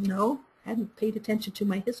I didn't know. I hadn't paid attention to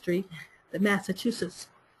my history, that Massachusetts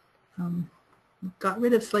got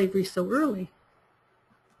rid of slavery so early.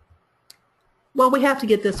 Well, we have to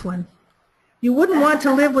get this one. You Wouldn't Want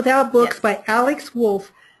to Live Without Books by Alex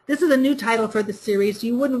Wolff. This is a new title for the series.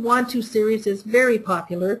 You Wouldn't Want to series is very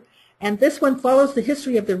popular. And this one follows the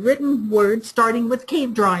history of the written word, starting with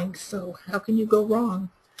cave drawings. So how can you go wrong?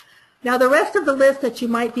 Now, the rest of the list that you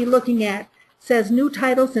might be looking at says new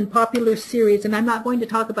titles in popular series, and I'm not going to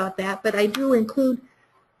talk about that, but I do include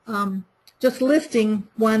just listing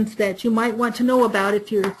ones that you might want to know about.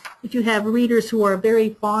 If you have readers who are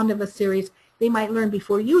very fond of a series, they might learn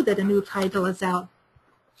before you that a new title is out.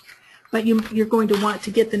 But you're going to want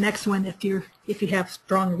to get the next one if you have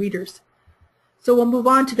strong readers. So we'll move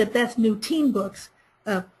on to the best new teen books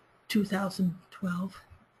of 2012.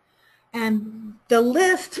 And the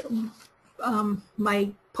list, my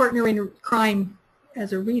partner in crime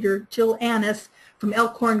as a reader, Jill Annis from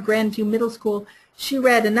Elkhorn Grandview Middle School, she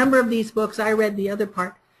read a number of these books. I read the other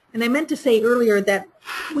part. And I meant to say earlier that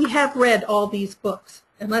we have read all these books,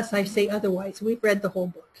 unless I say otherwise. We've read the whole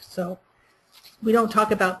book. So we don't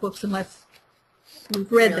talk about books unless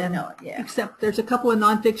we've read them. Know it, yeah. Except there's a couple of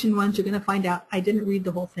nonfiction ones you're going to find out. I didn't read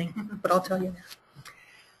the whole thing, but I'll tell you now.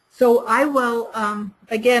 So I will,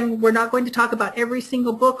 again, we're not going to talk about every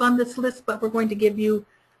single book on this list, but we're going to give you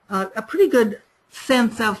a pretty good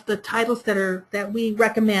sense of the titles that we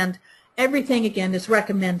recommend. Everything, again, is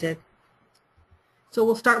recommended. So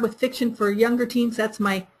we'll start with fiction for younger teens. That's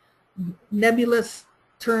my nebulous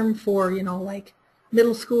term for, like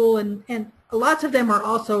middle school, and lots of them are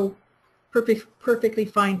also perfectly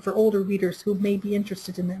fine for older readers who may be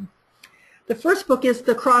interested in them. The first book is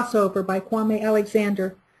The Crossover by Kwame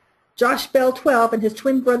Alexander. Josh Bell, 12, and his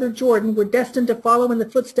twin brother Jordan were destined to follow in the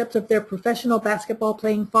footsteps of their professional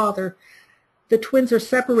basketball-playing father. The twins are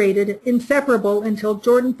inseparable until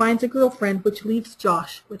Jordan finds a girlfriend, which leaves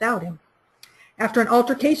Josh without him. After an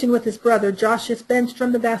altercation with his brother, Josh is benched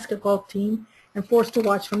from the basketball team and forced to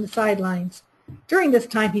watch from the sidelines. During this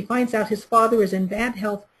time, he finds out his father is in bad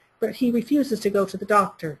health, but he refuses to go to the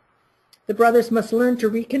doctor. The brothers must learn to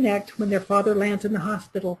reconnect when their father lands in the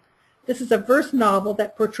hospital. This is a verse novel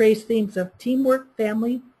that portrays themes of teamwork,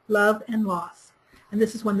 family, love, and loss. And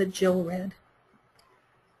this is one that Jill read.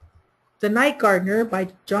 The Night Gardener by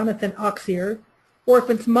Jonathan Auxier.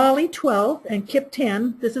 Orphans Molly, 12, and Kip,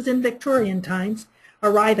 10, this is in Victorian times,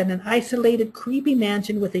 arrive at an isolated, creepy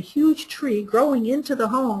mansion with a huge tree growing into the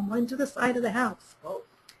home, into the side of the house.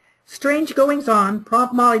 Strange goings-on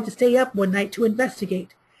prompt Molly to stay up one night to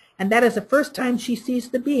investigate, and that is the first time she sees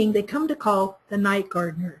the being they come to call the Night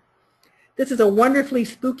Gardener. This is a wonderfully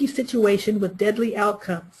spooky situation with deadly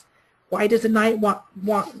outcomes. Why does the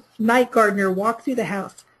Night Gardener walk through the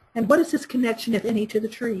house, and what is his connection, if any, to the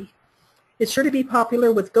tree? It's sure to be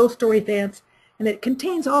popular with ghost story fans, and it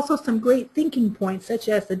contains also some great thinking points, such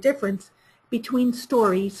as the difference between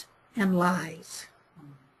stories and lies.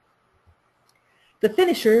 The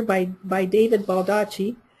Finisher by David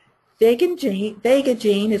Baldacci. Vega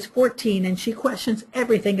Jane is 14, and she questions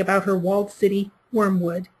everything about her walled city,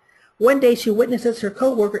 Wormwood. One day she witnesses her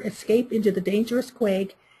co-worker escape into the dangerous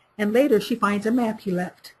quag, and later she finds a map he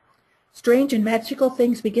left. Strange and magical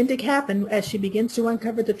things begin to happen as she begins to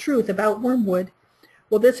uncover the truth about Wormwood.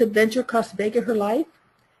 Will this adventure cost Vega her life?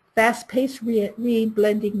 Fast-paced read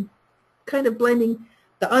blending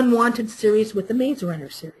the Unwanted series with the Maze Runner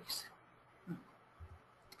series.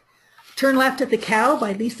 Turn Left at the Cow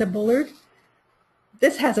by Lisa Bullard.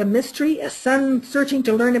 This has a mystery, a son searching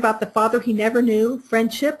to learn about the father he never knew,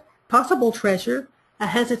 friendship, possible treasure, a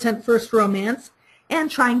hesitant first romance,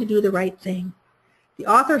 and trying to do the right thing. The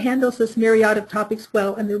author handles this myriad of topics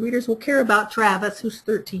well, and the readers will care about Travis, who's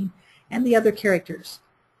 13, and the other characters.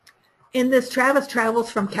 In this, Travis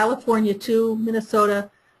travels from California to Minnesota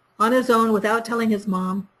on his own without telling his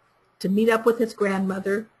mom to meet up with his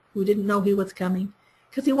grandmother, who didn't know he was coming,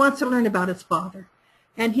 because he wants to learn about his father.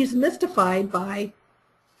 And he's mystified by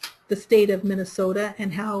the state of Minnesota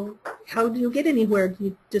and how do you get anywhere?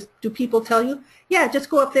 Do people tell you, yeah, just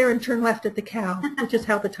go up there and turn left at the cow, which is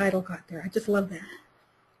how the title got there. I just love that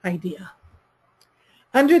idea.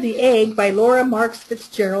 Under the Egg by Laura Marks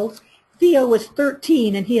Fitzgerald. Theo is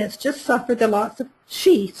 13, and he has just suffered the loss of,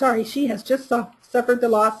 she has just suffered the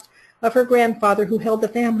loss of her grandfather who held the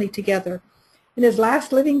family together. In his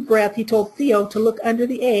last living breath, he told Theo to look under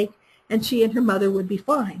the egg and she and her mother would be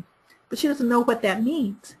fine. But she doesn't know what that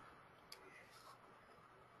means.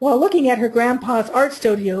 While looking at her grandpa's art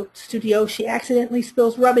studio, she accidentally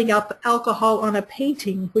spills rubbing alcohol on a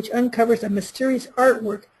painting, which uncovers a mysterious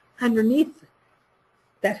artwork underneath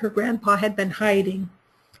that her grandpa had been hiding.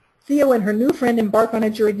 Theo and her new friend embark on a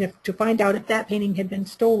journey to find out if that painting had been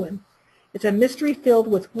stolen. It's a mystery filled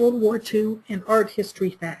with World War II and art history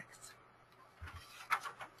facts.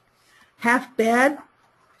 Half Bad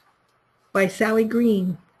by Sally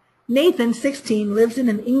Green. Nathan, 16, lives in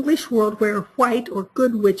an English world where white or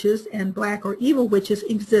good witches and black or evil witches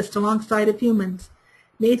exist alongside of humans.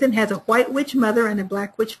 Nathan has a white witch mother and a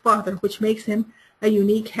black witch father, which makes him a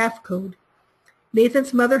unique half-code.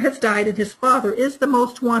 Nathan's mother has died and his father is the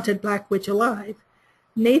most wanted black witch alive.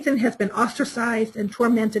 Nathan has been ostracized and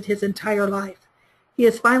tormented his entire life. He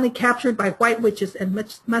is finally captured by white witches and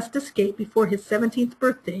must escape before his 17th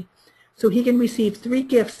birthday, so he can receive 3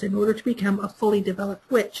 gifts in order to become a fully developed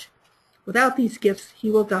witch. Without these gifts,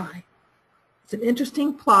 he will die. It's an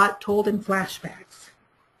interesting plot told in flashbacks.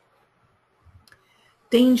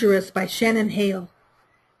 Dangerous by Shannon Hale.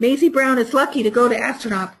 Maisie Brown is lucky to go to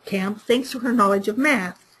astronaut camp thanks to her knowledge of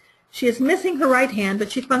math. She is missing her right hand,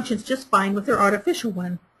 but she functions just fine with her artificial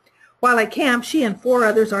one. While at camp, she and 4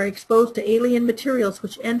 others are exposed to alien materials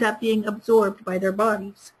which end up being absorbed by their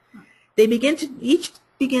bodies. Each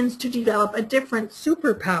begins to develop a different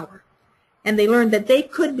superpower, and they learn that they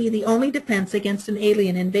could be the only defense against an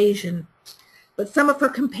alien invasion. But some of her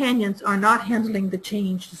companions are not handling the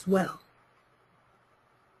change as well.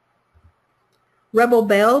 Rebel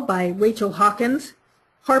Belle by Rachel Hawkins.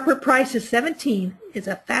 Harper Price is 17, is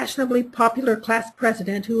a fashionably popular class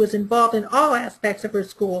president who is involved in all aspects of her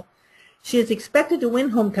school. She is expected to win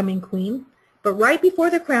homecoming queen, but right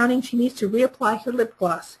before the crowning she needs to reapply her lip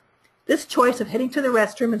gloss. This choice of heading to the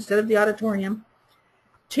restroom instead of the auditorium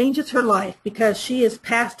changes her life because she is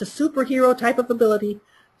passed a superhero type of ability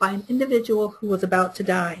by an individual who was about to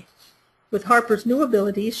die. With Harper's new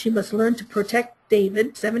abilities, she must learn to protect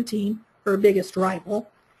David, 17, her biggest rival.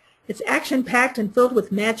 It's action-packed and filled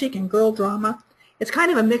with magic and girl drama. It's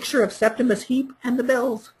kind of a mixture of Septimus Heap and the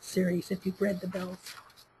Bells series, if you've read the Bells.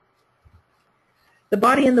 The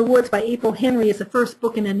Body in the Woods by April Henry is the first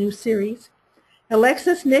book in a new series.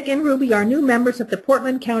 Alexis, Nick, and Ruby are new members of the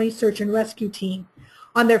Portland County Search and Rescue Team.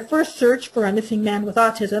 On their first search for a missing man with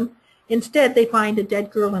autism, instead they find a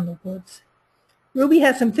dead girl in the woods. Ruby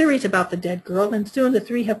has some theories about the dead girl, and soon the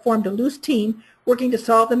 3 have formed a loose team working to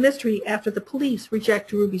solve the mystery after the police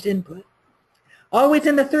reject Ruby's input. Always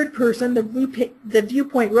in the third person, the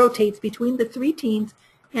viewpoint rotates between the 3 teens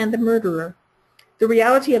and the murderer. The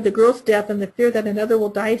reality of the girl's death and the fear that another will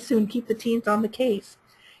die soon keep the teens on the case,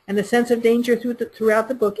 and the sense of danger throughout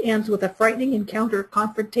the book ends with a frightening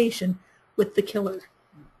confrontation with the killer.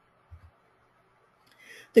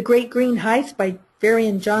 The Great Green Heist by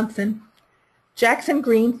Varian Johnson. Jackson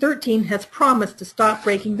Green, 13, has promised to stop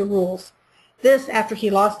breaking the rules. This after he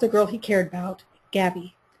lost the girl he cared about,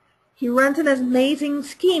 Gabby. He runs an amazing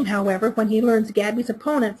scheme, however, when he learns Gabby's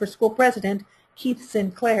opponent for school president, Keith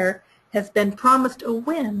Sinclair, has been promised a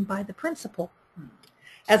win by the principal.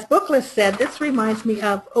 As Booklist said, this reminds me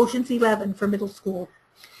of Ocean's 11 for middle school.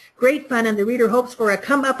 Great fun, and the reader hopes for a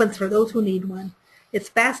comeuppance for those who need one. It's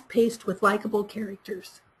fast-paced with likable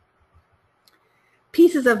characters.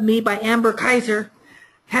 Pieces of Me by Amber Kaiser.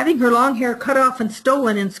 Having her long hair cut off and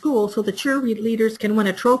stolen in school so the cheerleaders can win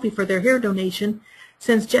a trophy for their hair donation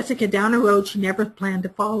sends Jessica down a road she never planned to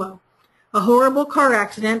follow. A horrible car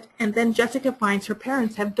accident, and then Jessica finds her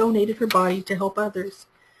parents have donated her body to help others.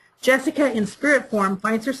 Jessica, in spirit form,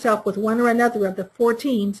 finds herself with one or another of the 4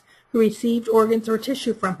 teens who received organs or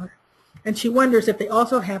tissue from her, and she wonders if they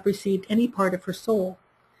also have received any part of her soul.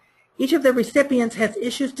 Each of the recipients has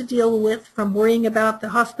issues to deal with, from worrying about the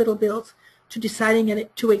hospital bills to deciding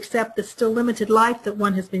to accept the still limited life that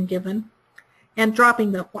one has been given, and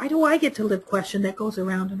dropping the "why do I get to live" question that goes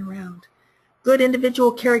around and around. Good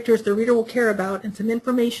individual characters the reader will care about, and some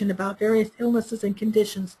information about various illnesses and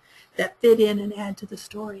conditions that fit in and add to the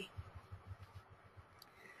story.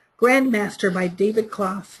 Grandmaster by David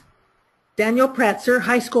Kloss. Daniel Pratzer,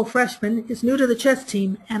 high school freshman, is new to the chess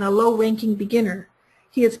team and a low-ranking beginner.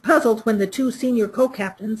 He is puzzled when the 2 senior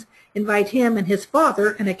co-captains invite him and his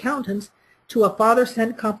father, an accountant, to a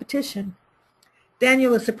father-son competition.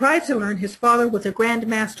 Daniel is surprised to learn his father was a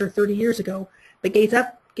grandmaster 30 years ago, but gave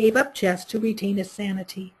up chess to retain his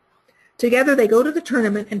sanity. Together they go to the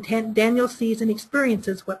tournament, and Daniel sees and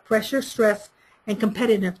experiences what pressure, stress, and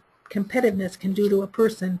competitiveness can do to a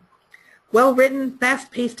person. Well written,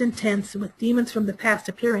 fast-paced, and tense, with demons from the past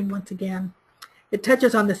appearing once again. It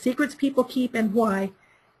touches on the secrets people keep and why,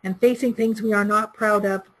 and facing things we are not proud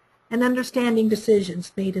of, and understanding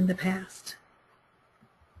decisions made in the past.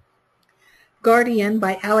 Guardian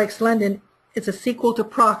by Alex London is a sequel to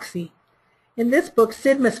Proxy. In this book,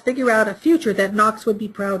 Sid must figure out a future that Knox would be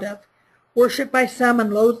proud of. Worshipped by some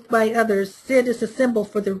and loathed by others, Sid is a symbol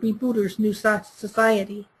for the Rebooters' new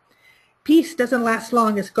society. Peace doesn't last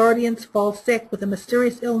long as Guardians fall sick with a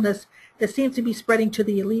mysterious illness that seems to be spreading to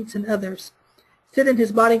the elites and others. Sid and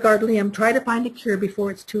his bodyguard Liam try to find a cure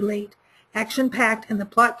before it's too late. Action-packed, and the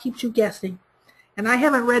plot keeps you guessing. And I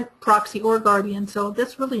haven't read Proxy or Guardian, so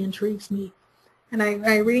this really intrigues me. And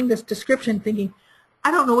I reading this description thinking,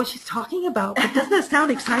 I don't know what she's talking about, but doesn't it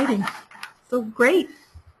sound exciting? So great.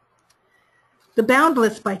 The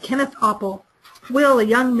Boundless by Kenneth Oppel. Will, a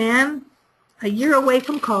young man a year away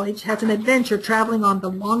from college, has an adventure traveling on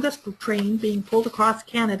the longest train being pulled across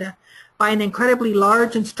Canada by an incredibly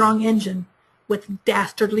large and strong engine with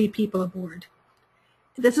dastardly people aboard.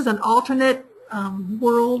 This is an alternate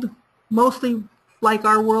world, mostly like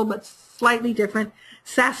our world, but slightly different.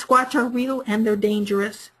 Sasquatch are real and they're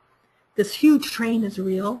dangerous. This huge train is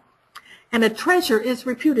real, and a treasure is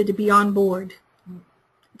reputed to be on board.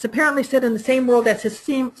 It's apparently set in the same world as his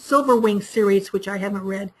Silver Wing series, which I haven't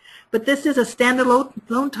read, but this is a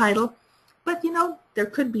standalone title, but you know, there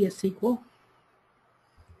could be a sequel.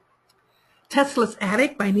 Tesla's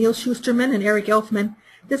Attic by Neil Shusterman and Eric Elfman.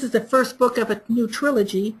 This is the first book of a new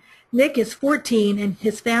trilogy. Nick is 14, and he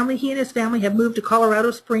and his family have moved to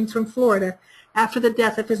Colorado Springs from Florida after the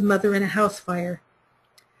death of his mother in a house fire.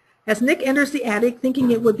 As Nick enters the attic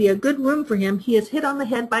thinking it would be a good room for him, he is hit on the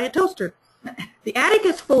head by a toaster. The attic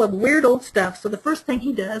is full of weird old stuff, so the first thing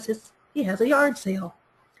he does is he has a yard sale.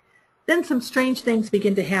 Then some strange things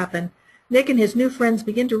begin to happen. Nick and his new friends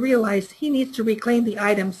begin to realize he needs to reclaim the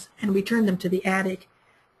items and return them to the attic.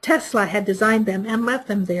 Tesla had designed them and left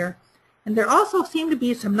them there, and there also seem to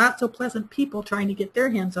be some not-so-pleasant people trying to get their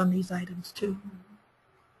hands on these items, too.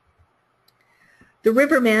 The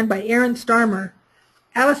Riverman by Aaron Starmer.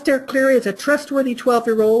 Alistair Cleary is a trustworthy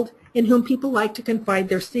 12-year-old in whom people like to confide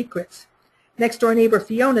their secrets. Next-door neighbor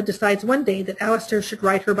Fiona decides one day that Alistair should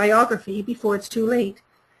write her biography before it's too late.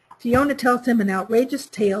 Fiona tells him an outrageous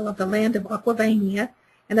tale of the land of Aquavania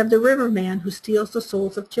and of the Riverman who steals the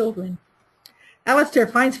souls of children. Alistair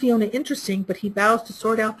finds Fiona interesting, but he vows to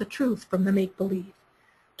sort out the truth from the make-believe.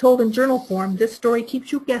 Told in journal form, this story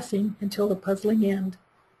keeps you guessing until the puzzling end.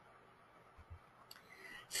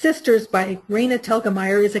 Sisters by Raina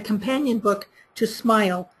Telgemeier is a companion book to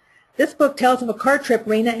Smile. This book tells of a car trip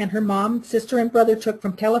Raina and her mom, sister, and brother took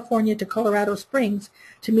from California to Colorado Springs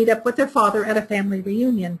to meet up with their father at a family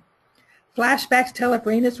reunion. Flashbacks tell of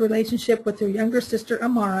Raina's relationship with her younger sister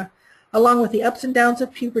Amara, along with the ups and downs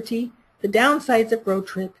of puberty, the downsides of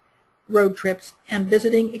road trips, and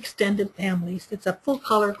visiting extended families. It's a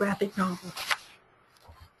full-color graphic novel.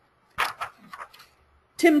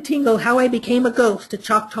 Tim Tingle, How I Became a Ghost, a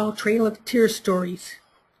Choctaw Trail of Tears stories.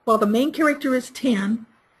 While the main character is 10,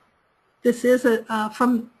 this is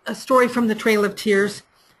a story from the Trail of Tears,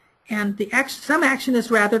 and some action is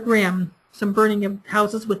rather grim. Some burning of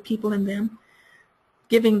houses with people in them,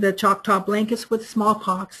 giving the Choctaw blankets with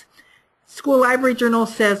smallpox. School Library Journal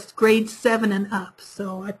says grades 7 and up,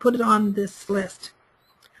 so I put it on this list.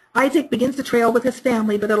 Isaac begins the trail with his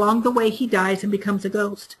family, but along the way he dies and becomes a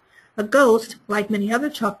ghost. A ghost, like many other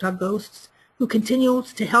Choctaw ghosts, who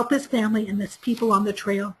continues to help his family and his people on the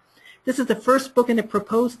trail. This is the first book in a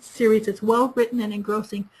proposed series. It's well written and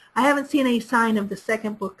engrossing. I haven't seen any sign of the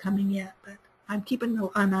second book coming yet, but I'm keeping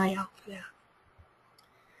an eye out for that.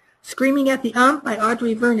 Screaming at the Ump by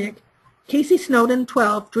Audrey Vernick. Casey Snowden,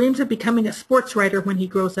 12, dreams of becoming a sports writer when he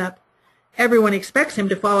grows up. Everyone expects him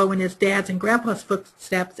to follow in his dad's and grandpa's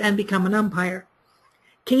footsteps and become an umpire.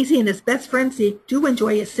 Casey and his best friend Zeke do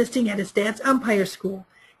enjoy assisting at his dad's umpire school,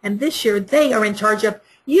 and this year they are in charge of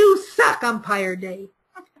You Suck Umpire Day,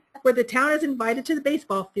 where the town is invited to the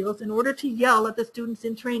baseball fields in order to yell at the students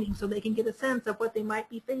in training so they can get a sense of what they might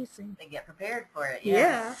be facing. They get prepared for it,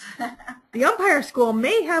 yes. Yeah. The umpire school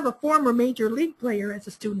may have a former major league player as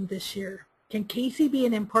a student this year. Can Casey be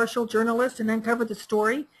an impartial journalist and uncover the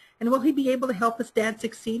story? And will he be able to help his dad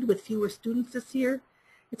succeed with fewer students this year?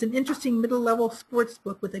 It's an interesting middle-level sports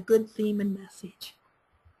book with a good theme and message.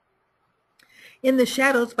 In the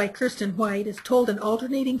Shadows by Kirsten White is told in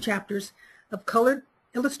alternating chapters of colored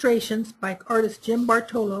illustrations by artist Jim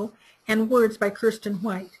Bartolo and words by Kirsten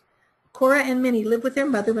White. Cora and Minnie live with their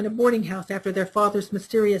mother in a boarding house after their father's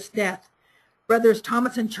mysterious death. Brothers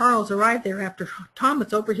Thomas and Charles arrive there after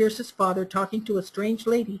Thomas overhears his father talking to a strange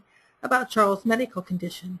lady about Charles' medical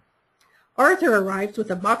condition. Arthur arrives with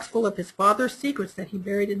a box full of his father's secrets that he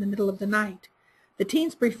buried in the middle of the night. The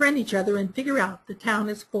teens befriend each other and figure out the town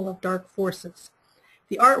is full of dark forces.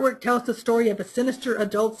 The artwork tells the story of a sinister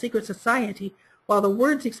adult secret society, while the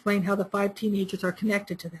words explain how the 5 teenagers are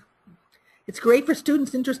connected to them. It's great for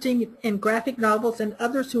students interested in graphic novels and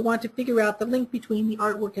others who want to figure out the link between the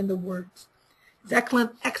artwork and the words. It's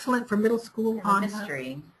excellent for middle school on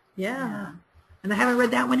mystery. Yeah. And I haven't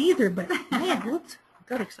read that one either, but man, whoops, I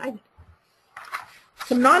got excited.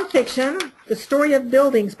 Some nonfiction, The Story of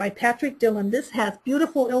Buildings by Patrick Dillon. This has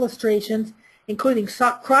beautiful illustrations, including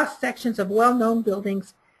cross-sections of well-known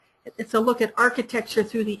buildings. It's a look at architecture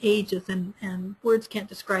through the ages, and words can't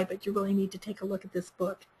describe it. You really need to take a look at this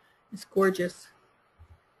book. It's gorgeous.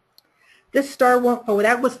 This star won't,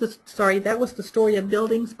 that was The Story of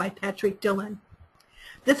Buildings by Patrick Dillon.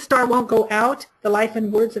 This Star Won't Go Out, The Life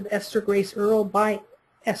and Words of Esther Grace Earle by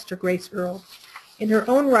Esther Grace Earle. In her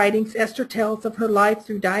own writings, Esther tells of her life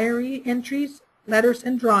through diary entries, letters,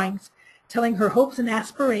 and drawings, telling her hopes and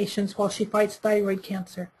aspirations while she fights thyroid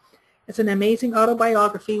cancer. It's an amazing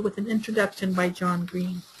autobiography with an introduction by John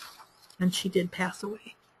Green, and she did pass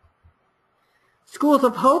away. Schools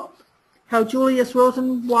of Hope, How Julius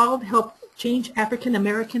Rosenwald Helped Change African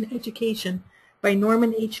American Education by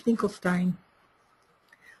Norman H. Finkelstein.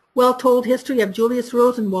 Well-told history of Julius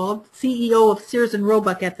Rosenwald, CEO of Sears and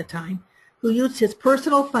Roebuck at the time, who used his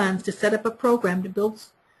personal funds to set up a program to build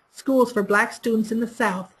schools for black students in the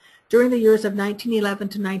South during the years of 1911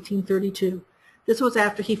 to 1932. This was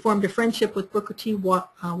after he formed a friendship with Booker T.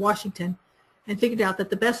 Washington and figured out that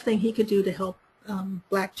the best thing he could do to help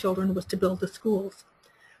black children was to build the schools.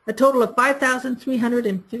 A total of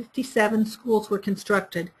 5,357 schools were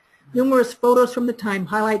constructed. Numerous photos from the time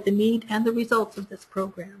highlight the need and the results of this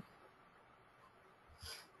program.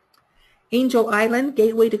 Angel Island,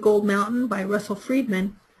 Gateway to Gold Mountain by Russell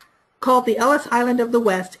Friedman. Called the Ellis Island of the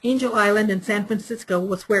West, Angel Island in San Francisco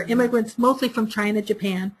was where immigrants, mostly from China,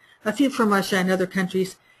 Japan, a few from Russia and other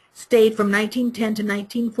countries, stayed from 1910 to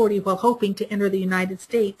 1940 while hoping to enter the United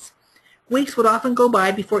States. Weeks would often go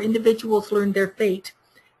by before individuals learned their fate,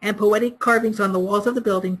 and poetic carvings on the walls of the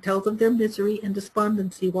building tells of their misery and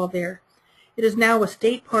despondency while there. It is now a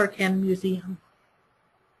state park and museum.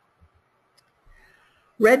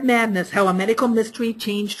 Red Madness, How a Medical Mystery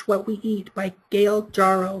Changed What We Eat by Gail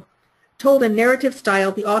Jarrow. Told in narrative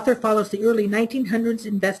style, the author follows the early 1900s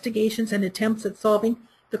investigations and attempts at solving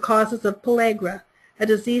the causes of pellagra, a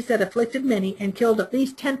disease that afflicted many and killed at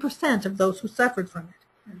least 10% of those who suffered from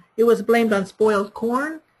it. It was blamed on spoiled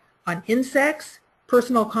corn, on insects,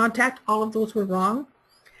 personal contact. All of those were wrong.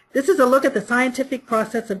 This is a look at the scientific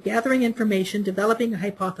process of gathering information, developing a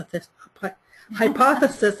hypothesis,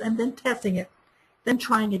 and then testing it, then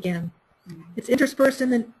trying again. It's interspersed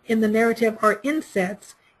in the narrative are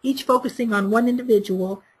insets, each focusing on one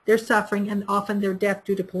individual, their suffering, and often their death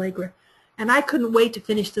due to pellagra. And I couldn't wait to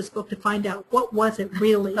finish this book to find out what was it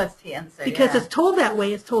really. What's the answer? Because it's told that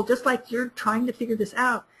way. It's told just like you're trying to figure this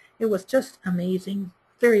out. It was just amazing.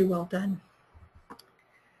 Very well done.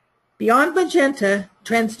 Beyond Magenta,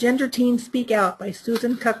 Transgender Teens Speak Out by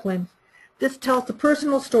Susan Cucklin. This tells the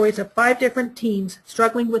personal stories of 5 different teens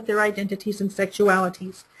struggling with their identities and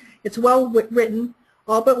sexualities. It's well written.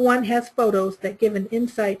 All but one has photos that give an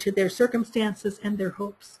insight to their circumstances and their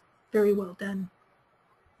hopes. Very well done.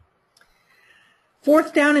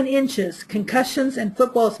 Fourth Down in Inches, Concussions and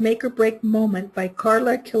Football's Make or Break Moment by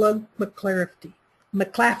Carla Kellogg McClafferty.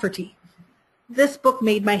 This book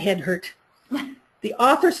made my head hurt. The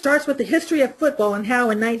author starts with the history of football and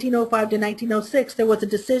how in 1905 to 1906 there was a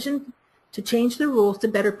decision to change the rules to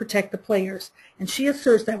better protect the players, and she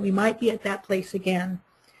asserts that we might be at that place again.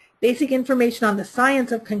 Basic information on the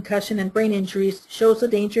science of concussion and brain injuries shows the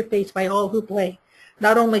danger faced by all who play,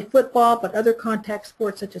 not only football but other contact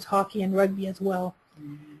sports such as hockey and rugby as well.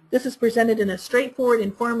 This is presented in a straightforward,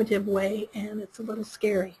 informative way, and it's a little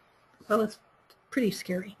scary. Well, it's pretty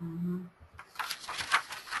scary.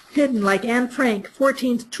 Hidden, like Anne Frank,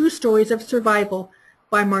 14 True Stories of Survival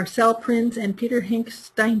by Marcel Prins and Peter Henk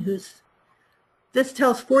Steinhuis. This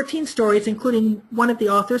tells 14 stories, including one of the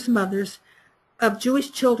author's mothers, of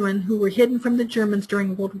Jewish children who were hidden from the Germans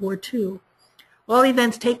during World War II. All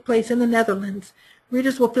events take place in the Netherlands.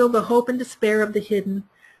 Readers will feel the hope and despair of the hidden.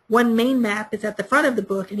 One main map is at the front of the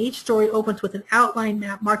book, and each story opens with an outline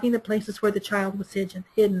map marking the places where the child was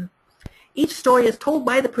hidden. Each story is told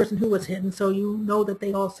by the person who was hidden, so you know that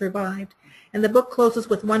they all survived. And the book closes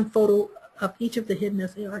with one photo of each of the hidden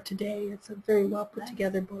as they are today. It's a very well put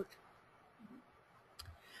together book.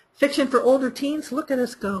 Fiction for older teens, look at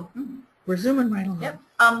us go. We're zooming right along. Yep.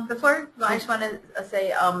 Before, I just want to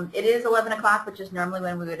say it is 11 o'clock, which is normally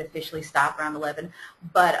when we would officially stop around 11.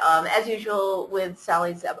 But as usual with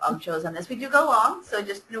Sally's shows on this, we do go long. So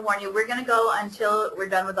just to warn you, we're going to go until we're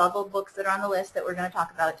done with all the books that are on the list that we're going to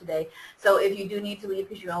talk about today. So if you do need to leave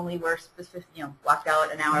because you only were blocked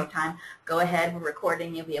out an hour of time, go ahead. We're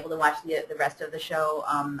recording. You'll be able to watch the rest of the show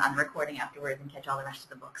on the recording afterwards and catch all the rest of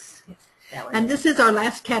the books. Yes. And this is our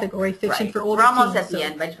last category, fiction right. for older We're almost teens, at the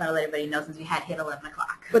end, but I just want to let everybody know since we had hit 11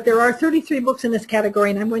 o'clock. But there are 33 books in this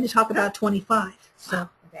category, and I'm going to talk about 25. So,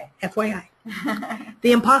 okay. FYI.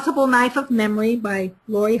 The Impossible Knife of Memory by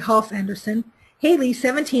Lori Halse Anderson. Haley,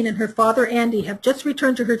 17, and her father, Andy, have just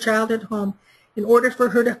returned to her childhood home in order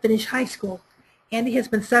for her to finish high school. Andy has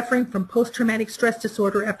been suffering from post-traumatic stress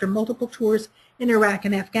disorder after multiple tours in Iraq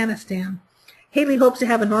and Afghanistan. Haley hopes to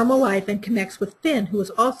have a normal life and connects with Finn, who is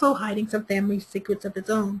also hiding some family secrets of his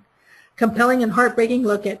own. Compelling and heartbreaking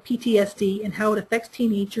look at PTSD and how it affects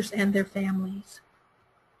teenagers and their families.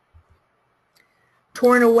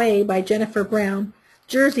 Torn Away by Jennifer Brown.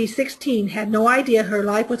 Jersey, 16, had no idea her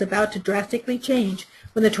life was about to drastically change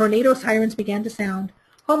when the tornado sirens began to sound.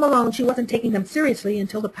 Home alone, she wasn't taking them seriously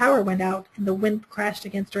until the power went out and the wind crashed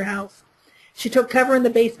against her house. She took cover in the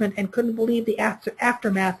basement and couldn't believe the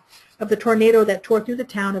aftermath of the tornado that tore through the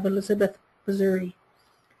town of Elizabeth, Missouri.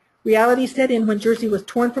 Reality set in when Jersey was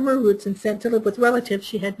torn from her roots and sent to live with relatives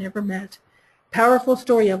she had never met. Powerful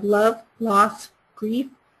story of love, loss, grief,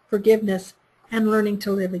 forgiveness, and learning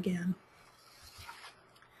to live again.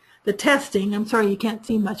 The Testing. I'm sorry you can't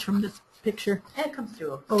see much from this picture. It comes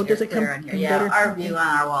through. Oh, does it come on here? in Yeah, better? our view on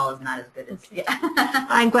our wall is not as good as. Okay. Yeah.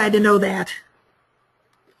 I'm glad to know that.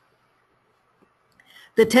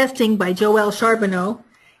 The Testing by Joelle Charbonneau.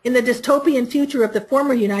 In the dystopian future of the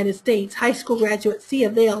former United States, high school graduate Sia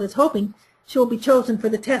Vale is hoping she will be chosen for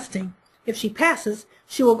the testing. If she passes,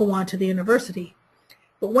 she will go on to the university.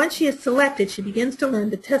 But once she is selected, she begins to learn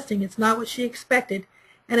the testing is not what she expected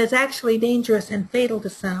and is actually dangerous and fatal to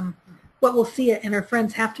some. What will Sia and her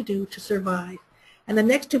friends have to do to survive? And the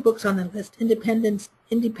next two books on the list,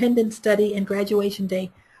 Independent Study and Graduation Day,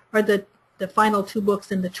 are the final two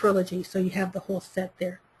books in the trilogy, so you have the whole set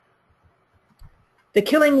there. The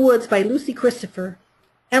Killing Woods by Lucy Christopher.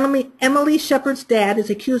 Emily Shepard's dad is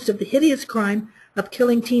accused of the hideous crime of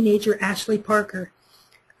killing teenager Ashley Parker.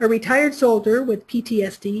 A retired soldier with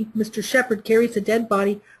PTSD, Mr. Shepard carries a dead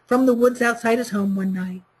body from the woods outside his home one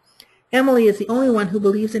night. Emily is the only one who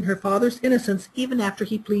believes in her father's innocence even after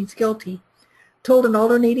he pleads guilty. Told in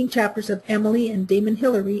alternating chapters of Emily and Damon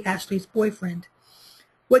Hillary, Ashley's boyfriend.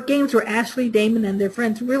 What games were Ashley, Damon, and their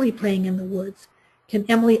friends really playing in the woods? Can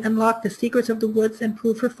Emily unlock the secrets of the woods and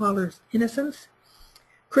prove her father's innocence?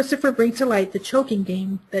 Christopher brings to light the choking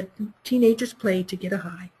game that teenagers play to get a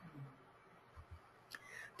high.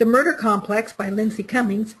 The Murder Complex by Lindsay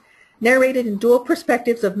Cummings, narrated in dual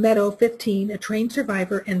perspectives of Meadow, 15, a trained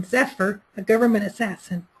survivor, and Zephyr, a government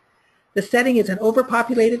assassin. The setting is an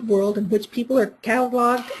overpopulated world in which people are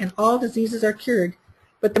cataloged and all diseases are cured,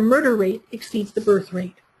 but the murder rate exceeds the birth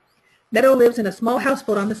rate. Meadow lives in a small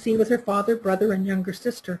houseboat on the sea with her father, brother, and younger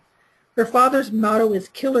sister. Her father's motto is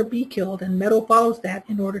kill or be killed, and Meadow follows that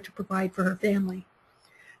in order to provide for her family.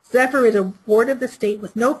 Zephyr is a ward of the state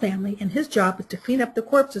with no family, and his job is to clean up the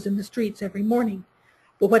corpses in the streets every morning.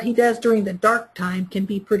 But what he does during the dark time can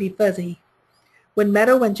be pretty fuzzy. When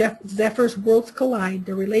Meadow and Zephyr's worlds collide,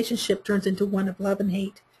 their relationship turns into one of love and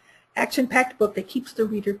hate. Action-packed book that keeps the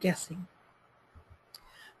reader guessing.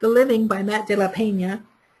 The Living by Matt de la Pena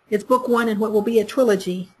is book one in what will be a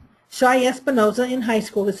trilogy. Shai Espinoza in high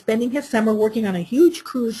school is spending his summer working on a huge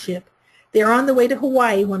cruise ship. They are on the way to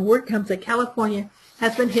Hawaii when word comes that California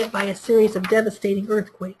has been hit by a series of devastating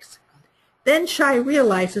earthquakes. Then Shai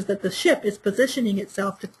realizes that the ship is positioning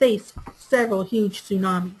itself to face several huge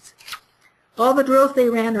tsunamis. All the drills they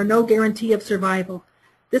ran are no guarantee of survival.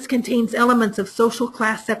 This contains elements of social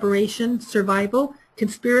class separation, survival,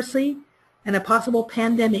 conspiracy, and a possible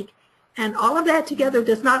pandemic. And all of that together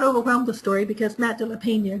does not overwhelm the story because Matt de la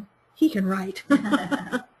Pena, he can write.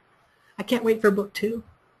 I can't wait for book 2.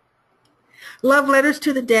 Love Letters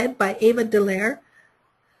to the Dead by Ava Dallaire.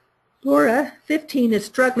 Laura, 15, is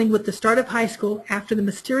struggling with the start of high school after the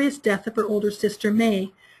mysterious death of her older sister,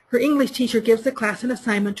 May. Her English teacher gives the class an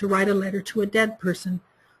assignment to write a letter to a dead person.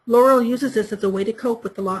 Laurel uses this as a way to cope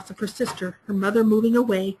with the loss of her sister, her mother moving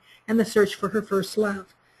away, and the search for her first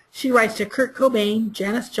love. She writes to Kurt Cobain,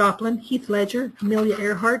 Janis Joplin, Heath Ledger, Amelia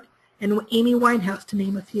Earhart, and Amy Winehouse, to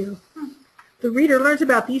name a few. The reader learns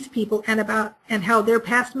about these people and how their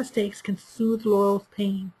past mistakes can soothe Laurel's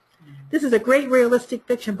pain. This is a great realistic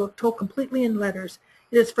fiction book told completely in letters.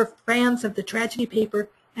 It is for fans of the tragedy paper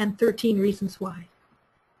and 13 Reasons Why.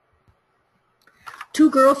 Two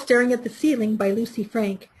Girls Staring at the Ceiling by Lucy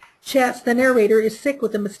Frank. Chess, the narrator, is sick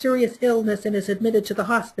with a mysterious illness and is admitted to the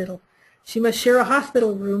hospital. She must share a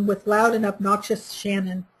hospital room with loud and obnoxious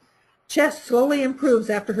Shannon. Chess slowly improves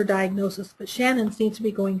after her diagnosis, but Shannon seems to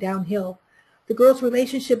be going downhill. The girls'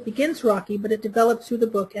 relationship begins rocky, but it develops through the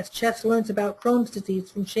book as Chess learns about Crohn's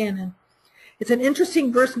disease from Shannon. It's an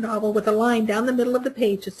interesting verse novel with a line down the middle of the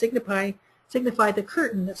page to signify the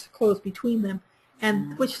curtain that's closed between them,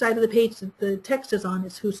 and which side of the page the text is on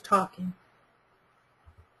is who's talking.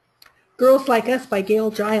 Girls Like Us by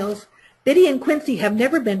Gail Giles. Biddy and Quincy have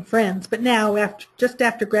never been friends, but now, just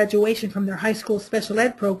after graduation from their high school special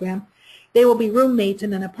ed program, they will be roommates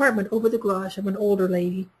in an apartment over the garage of an older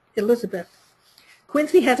lady, Elizabeth.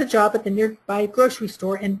 Quincy has a job at the nearby grocery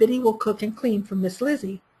store, and Biddy will cook and clean for Miss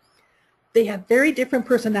Lizzie. They have very different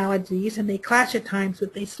personalities, and they clash at times,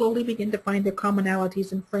 but they slowly begin to find their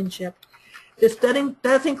commonalities in friendship. This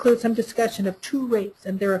does include some discussion of two rapes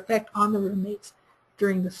and their effect on the roommates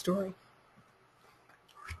during the story.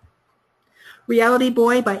 Reality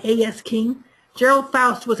Boy by A.S. King. Gerald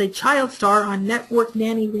Faust was a child star on network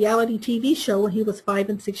nanny reality TV show when he was 5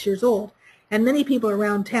 and 6 years old, and many people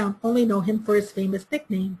around town only know him for his famous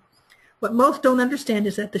nickname. What most don't understand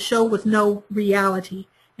is that the show was no reality,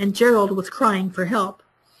 and Gerald was crying for help.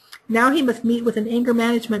 Now he must meet with an anger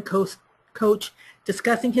management coach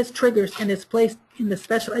discussing his triggers and his place in the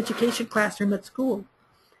special education classroom at school.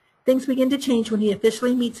 Things begin to change when he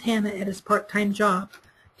officially meets Hannah at his part-time job.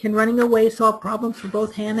 Can running away solve problems for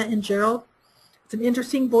both Hannah and Gerald? It's an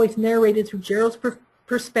interesting voice narrated through Gerald's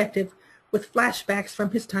perspective with flashbacks from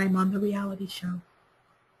his time on the reality show.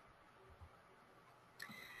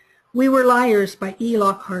 We Were Liars by E.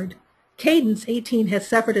 Lockhart. Cadence, 18, has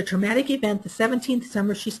suffered a traumatic event the 17th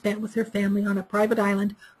summer she spent with her family on a private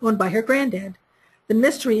island owned by her granddad. The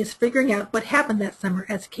mystery is figuring out what happened that summer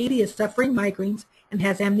as Katie is suffering migraines and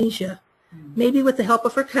has amnesia. Maybe with the help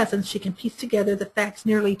of her cousins, she can piece together the facts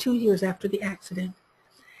nearly 2 years after the accident.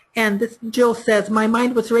 And Jill says, my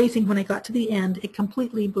mind was racing when I got to the end. It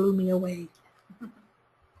completely blew me away.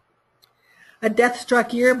 A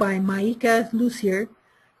Death-Struck Year by Maika Lucier.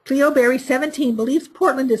 Cleo Berry, 17, believes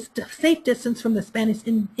Portland is a safe distance from the Spanish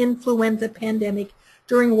influenza pandemic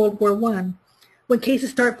during World War I. When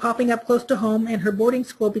cases start popping up close to home and her boarding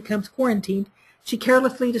school becomes quarantined, she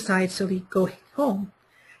carelessly decides to go home.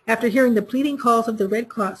 After hearing the pleading calls of the Red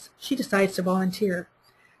Cross, she decides to volunteer.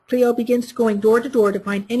 Cleo begins going door to door to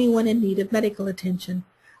find anyone in need of medical attention.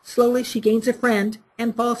 Slowly, she gains a friend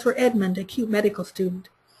and falls for Edmund, a cute medical student.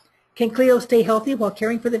 Can Cleo stay healthy while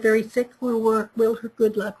caring for the very sick, or will her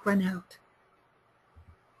good luck run out?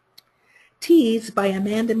 Tease by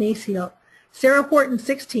Amanda Maciel. Sarah Horton,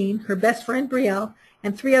 16, her best friend Brielle,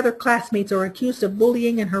 and 3 other classmates are accused of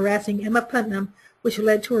bullying and harassing Emma Putnam, which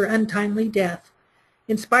led to her untimely death.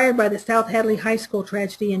 Inspired by the South Hadley High School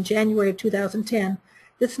tragedy in January of 2010,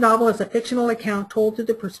 this novel is a fictional account told through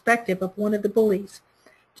the perspective of one of the bullies.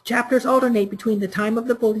 The chapters alternate between the time of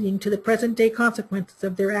the bullying to the present-day consequences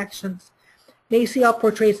of their actions. Maciel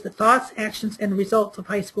portrays the thoughts, actions, and results of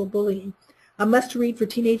high school bullying, a must-read for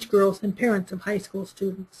teenage girls and parents of high school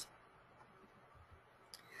students.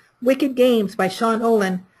 Wicked Games by Sean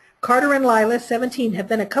Olin. Carter and Lila, 17, have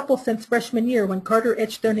been a couple since freshman year when Carter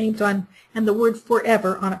etched their names on and the word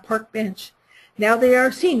forever on a park bench. Now they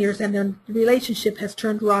are seniors and their relationship has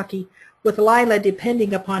turned rocky, with Lila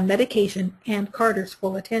depending upon medication and Carter's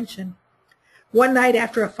full attention. One night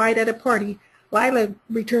after a fight at a party, Lila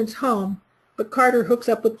returns home, but Carter hooks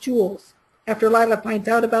up with Jules. After Lila finds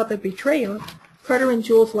out about the betrayal, Carter and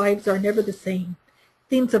Jules' lives are never the same.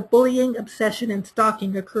 Themes of bullying, obsession, and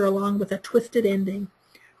stalking occur along with a twisted ending.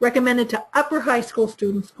 Recommended to upper high school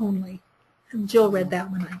students only. And Jill read that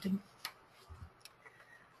one, I didn't.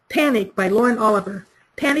 Panic by Lauren Oliver.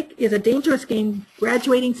 Panic is a dangerous game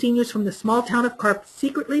graduating seniors from the small town of Carp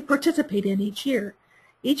secretly participate in each year.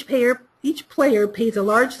 Each player pays a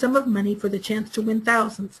large sum of money for the chance to win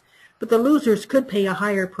thousands, but the losers could pay a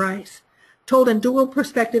higher price. Told in dual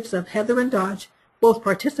perspectives of Heather and Dodge, both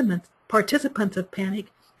participants of Panic,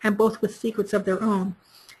 and both with secrets of their own.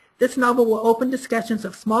 This novel will open discussions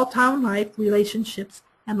of small-town life, relationships,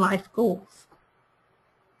 and life goals.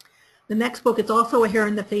 The next book is also a Hair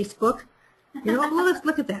in the Face book. You know, well, let's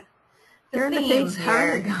look at that. Hair in the Face. How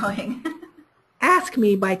are going? Ask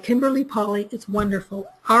Me by Kimberly Polly is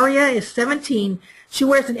wonderful. Aria is 17. She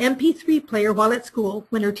wears an MP3 player while at school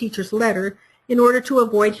when her teachers let her in order to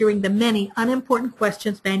avoid hearing the many unimportant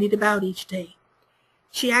questions bandied about each day.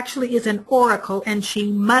 She actually is an oracle, and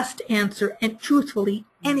she must answer, and truthfully,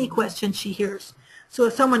 any question she hears. So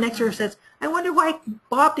if someone next to her says, I wonder why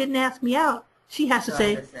Bob didn't ask me out. She has to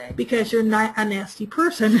say, because you're not a nasty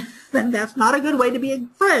person, then that's not a good way to be a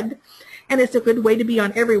friend, and it's a good way to be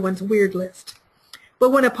on everyone's weird list.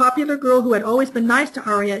 But when a popular girl who had always been nice to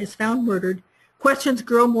Arya is found murdered, questions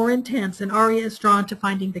grow more intense, and Arya is drawn to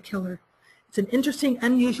finding the killer. It's an interesting,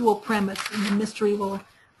 unusual premise, and the mystery will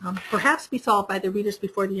perhaps be solved by the readers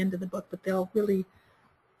before the end of the book, but they'll really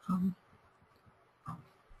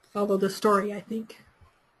follow the story, I think.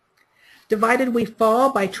 Divided We Fall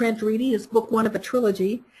by Trent Reedy is book 1 of a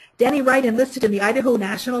trilogy. Danny Wright enlisted in the Idaho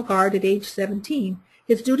National Guard at age 17.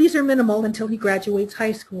 His duties are minimal until he graduates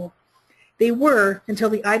high school. They were until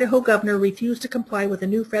the Idaho governor refused to comply with a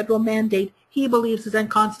new federal mandate he believes is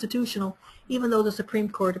unconstitutional, even though the Supreme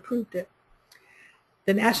Court approved it.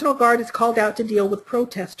 The National Guard is called out to deal with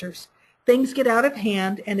protesters. Things get out of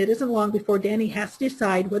hand, and it isn't long before Danny has to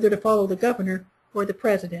decide whether to follow the governor or the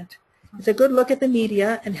president. It's a good look at the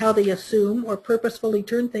media and how they assume or purposefully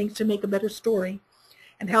turn things to make a better story,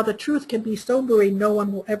 and how the truth can be so buried no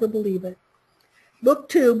one will ever believe it. Book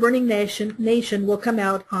 2, Burning Nation, will come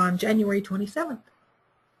out on January 27th.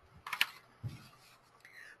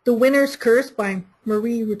 The Winner's Curse by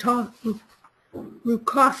Marie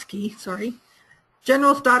Rukowski.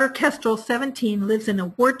 General's daughter Kestrel, 17, lives in a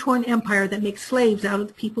war-torn empire that makes slaves out of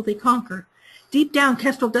the people they conquer. Deep down,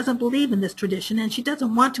 Kestrel doesn't believe in this tradition, and she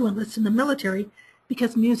doesn't want to enlist in the military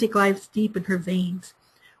because music lies deep in her veins.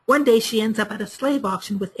 One day she ends up at a slave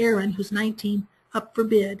auction with Aaron, who's 19, up for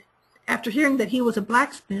bid. After hearing that he was a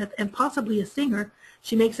blacksmith and possibly a singer,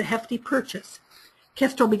 she makes a hefty purchase.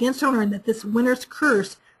 Kestrel begins to learn that this winner's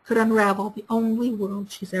curse could unravel the only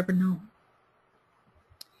world she's ever known.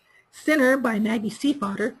 Sinner by Maggie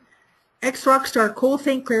Seafotter. Ex-rock star Cole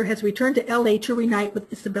St. Clair has returned to L.A. to reunite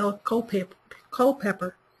with Isabel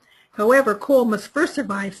Culpepper. However, Cole must first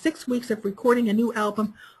survive 6 weeks of recording a new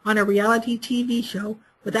album on a reality TV show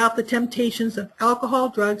without the temptations of alcohol,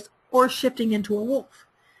 drugs, or shifting into a wolf.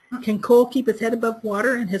 Can Cole keep his head above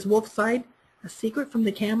water and his wolf side a secret from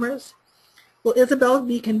the cameras? Will Isabel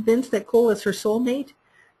be convinced that Cole is her soulmate?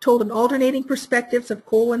 Told in alternating perspectives of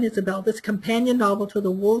Cole and Isabel, this companion novel to the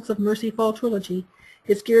Wolves of Mercy Fall trilogy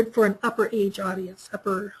is geared for an upper age audience,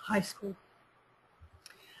 upper high school.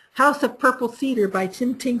 House of Purple Cedar by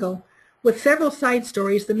Tim Tingle. With several side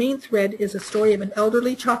stories, the main thread is a story of an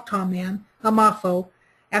elderly Choctaw man, Amafo,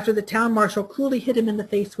 after the town marshal cruelly hit him in the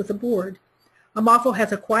face with a board. Amafo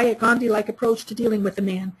has a quiet, Gandhi-like approach to dealing with the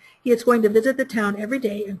man. He is going to visit the town every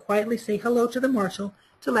day and quietly say hello to the marshal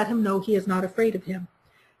to let him know he is not afraid of him.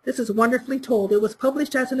 This is wonderfully told. It was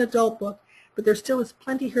published as an adult book, but there still is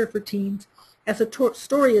plenty here for teens, as the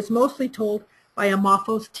story is mostly told by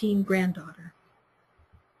Amafo's teen granddaughter.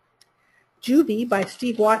 Juvie by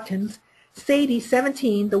Steve Watkins. Sadie,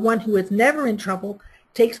 17, the one who is never in trouble,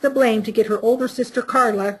 takes the blame to get her older sister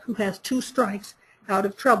Carla, who has 2 strikes, out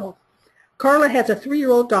of trouble. Carla has a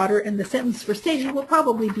 3-year-old daughter, and the sentence for Sadie will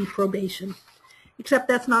probably be probation. Except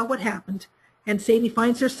that's not what happened, and Sadie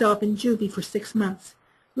finds herself in juvie for 6 months.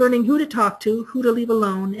 Learning who to talk to, who to leave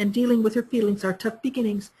alone, and dealing with her feelings are tough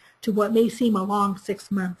beginnings to what may seem a long 6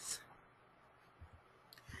 months.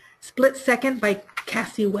 Split Second by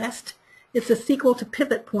Cassie West. It's a sequel to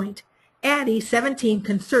Pivot Point. Addie, 17,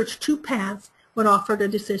 can search 2 paths when offered a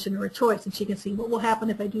decision or a choice, and she can see what will happen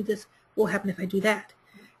if I do this, what will happen if I do that.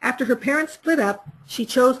 After her parents split up, she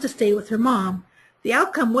chose to stay with her mom. The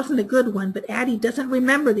outcome wasn't a good one, but Addie doesn't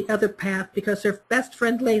remember the other path because her best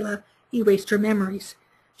friend Layla erased her memories.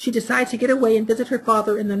 She decides to get away and visit her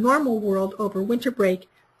father in the normal world over winter break,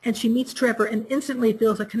 and she meets Trevor and instantly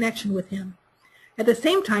feels a connection with him. At the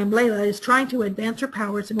same time, Layla is trying to advance her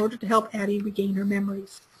powers in order to help Addie regain her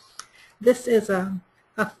memories. This is a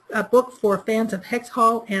book for fans of Hex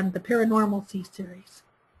Hall and the Paranormal series.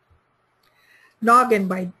 Noggin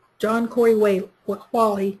by John Corey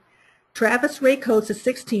Wally. Travis Ray Coates is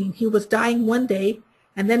 16. He was dying one day,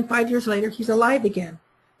 and then 5 years later he's alive again.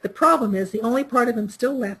 The problem is the only part of him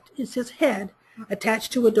still left is his head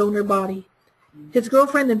attached to a donor body. His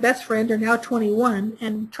girlfriend and best friend are now 21,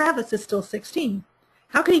 and Travis is still 16.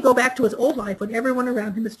 How can he go back to his old life when everyone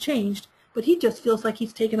around him has changed, but he just feels like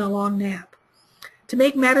he's taken a long nap? To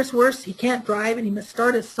make matters worse, he can't drive, and he must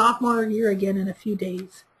start his sophomore year again in a few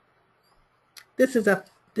days. This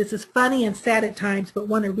is funny and sad at times, but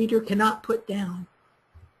one a reader cannot put down.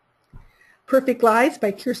 Perfect Lies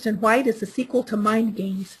by Kirsten White is the sequel to Mind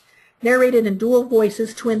Games. Narrated in dual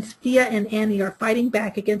voices, twins Thea and Annie are fighting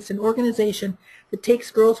back against an organization that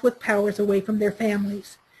takes girls with powers away from their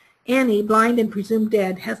families. Annie, blind and presumed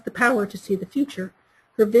dead, has the power to see the future.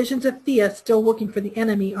 Her visions of Thea, still working for the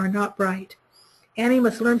enemy, are not bright. Annie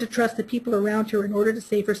must learn to trust the people around her in order to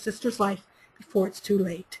save her sister's life before it's too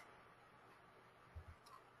late.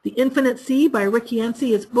 The Infinite Sea by Rick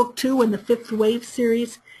Yancey is book 2 in the Fifth Wave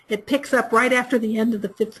series. It picks up right after the end of the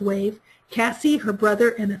Fifth Wave. Cassie, her brother,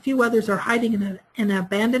 and a few others are hiding in an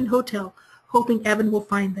abandoned hotel, hoping Evan will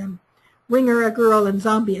find them. Ringer, a girl, and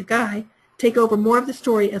Zombie, a guy, take over more of the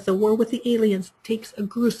story as the war with the aliens takes a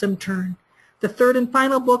gruesome turn. The third and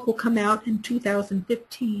final book will come out in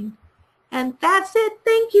 2015. And that's it.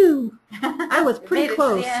 Thank you. I was pretty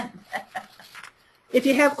close. If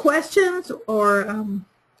you have questions or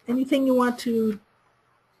anything you want to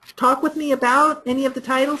talk with me about, any of the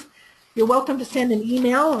titles, you're welcome to send an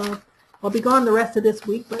email. I'll be gone the rest of this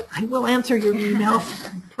week, but I will answer your emails,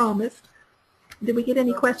 I promise. Did we get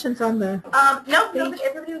any questions on the No, but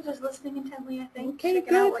everybody was just listening intently, I think. Okay, checking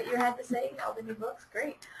good. out what you had to say, all the new books.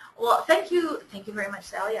 Great. Well, thank you very much,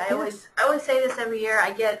 Sally. I always say this every year.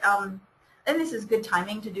 I get and this is good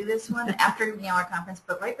timing to do this one after our conference,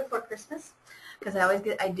 but right before Christmas, because I always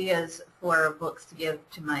get ideas for books to give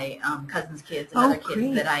to my cousins' kids and other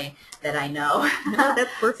kids that I know. That's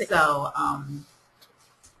perfect. So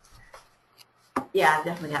yeah, I've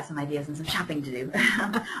definitely got some ideas and some shopping to do.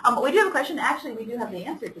 We do have a question. Actually, we do have the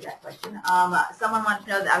answer to that question. Someone wanted to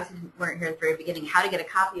know, that obviously weren't here at the very beginning, how to get a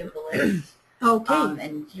copy of the list. Okay.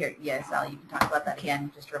 And here, yes, Sally, you can talk about that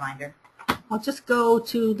again, just a reminder. I'll just go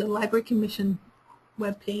to the Library Commission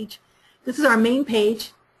webpage. This is our main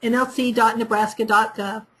page,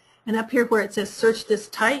 nlc.nebraska.gov, and up here where it says search this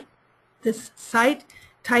site,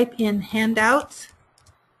 type in handouts,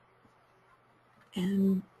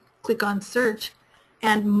 and click on search.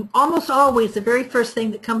 And almost always the very first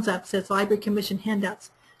thing that comes up says Library Commission handouts.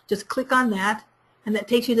 Just click on that, and that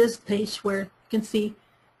takes you to this page where you can see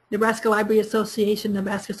Nebraska Library Association,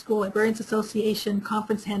 Nebraska School Librarians Association,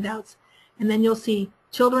 conference handouts. And then you'll see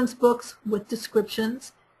children's books with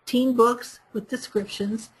descriptions, teen books with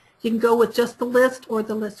descriptions. You can go with just the list or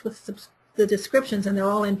the list with the descriptions, and they're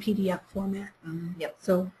all in PDF format. Yep.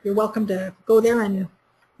 So you're welcome to go there and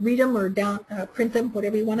read them or print them,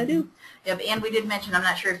 whatever you want to do. Yep, and we did mention, I'm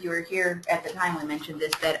not sure if you were here at the time we mentioned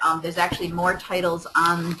this, that there's actually more titles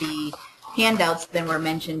on the handouts than were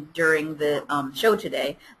mentioned during the show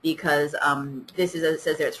today, because this is, as it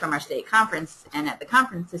says there, it's from our state conference, and at the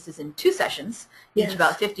conference this is in 2 sessions, each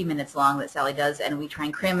about 50 minutes long, that Sally does, and we try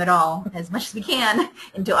and cram it all as much as we can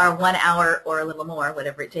into our 1 hour or a little more,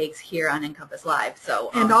 whatever it takes, here on NCompass Live. So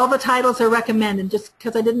and all the titles are recommended, just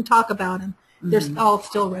because I didn't talk about them. They're all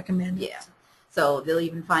still recommended. Yeah. So they'll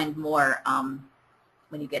even find more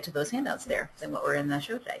when you get to those handouts there than what were in the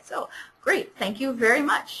show today. So great. Thank you very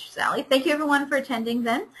much, Sally. Thank you, everyone, for attending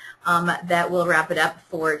then. That will wrap it up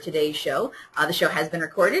for today's show. The show has been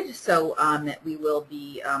recorded, so we will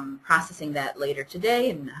be processing that later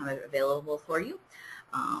today and have it available for you.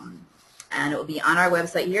 And it will be on our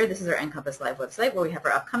website here. This is our NCompass Live website where we have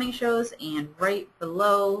our upcoming shows, and right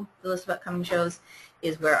below the list of upcoming shows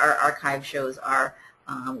is where our archive shows are.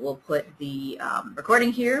 We'll put the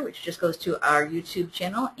recording here, which just goes to our YouTube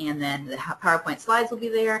channel, and then the PowerPoint slides will be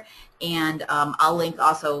there, and I'll link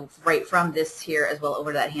also right from this here as well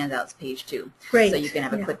over to that handouts page too. Great. So you can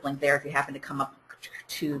have a quick link there if you happen to come up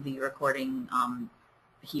to the recording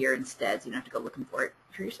here instead, so you don't have to go looking for it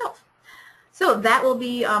for yourself. So that will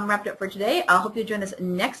be wrapped up for today. I hope you join us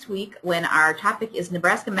next week when our topic is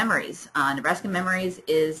Nebraska Memories. Nebraska Memories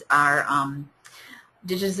is our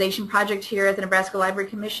digitization project here at the Nebraska Library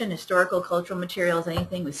Commission, historical, cultural materials,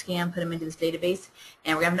 anything we scan, put them into this database,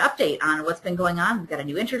 and we're going to have an update on what's been going on. We've got a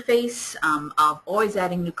new interface, always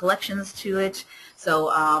adding new collections to it,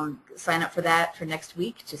 so sign up for that for next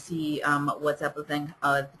week to see what's up with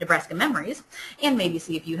Nebraska Memories, and maybe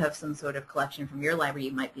see if you have some sort of collection from your library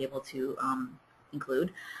you might be able to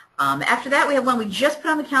include. After that, we have one we just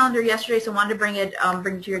put on the calendar yesterday, so I wanted to bring it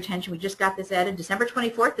to your attention. We just got this added, December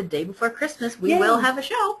 24th, the day before Christmas. We will have a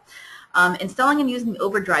show. Installing and using the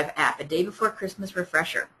Overdrive app, a day before Christmas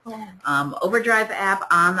refresher. Overdrive app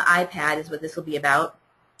on the iPad is what this will be about,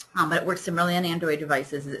 but it works similarly on Android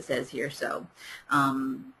devices, as it says here. So,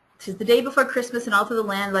 this is the day before Christmas, and all through the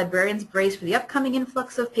land, librarians brace for the upcoming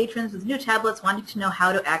influx of patrons with new tablets wanting to know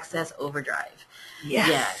how to access Overdrive.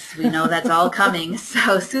 Yes, we know that's all coming.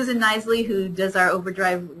 So Susan Nisley, who does our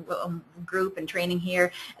Overdrive group and training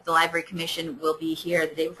here at the Library Commission, will be here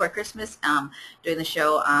the day before Christmas doing the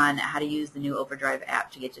show on how to use the new Overdrive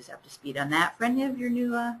app to get you up to speed on that for any of your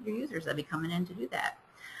new your users that'll be coming in to do that.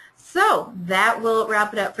 So that will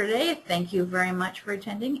wrap it up for today. Thank you very much for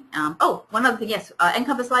attending. Oh, one other thing, yes,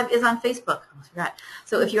 NCompass Live is on Facebook. I almost forgot.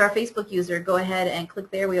 So if you're a Facebook user, go ahead and click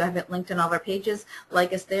there. We have it linked on all of our pages.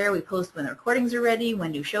 Like us there. We post when the recordings are ready,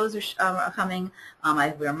 when new shows are coming. I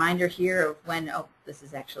have a reminder here of when, oh, this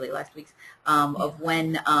is actually last week's, of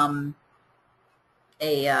when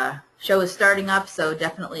a show is starting up. So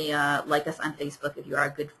definitely like us on Facebook. If you are a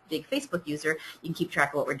good big Facebook user, you can keep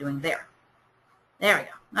track of what we're doing there. There we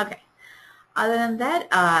go. Okay. Other than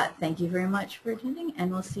that, thank you very much for attending,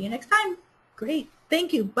 and we'll see you next time. Great.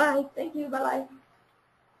 Thank you. Bye. Thank you. Bye-bye.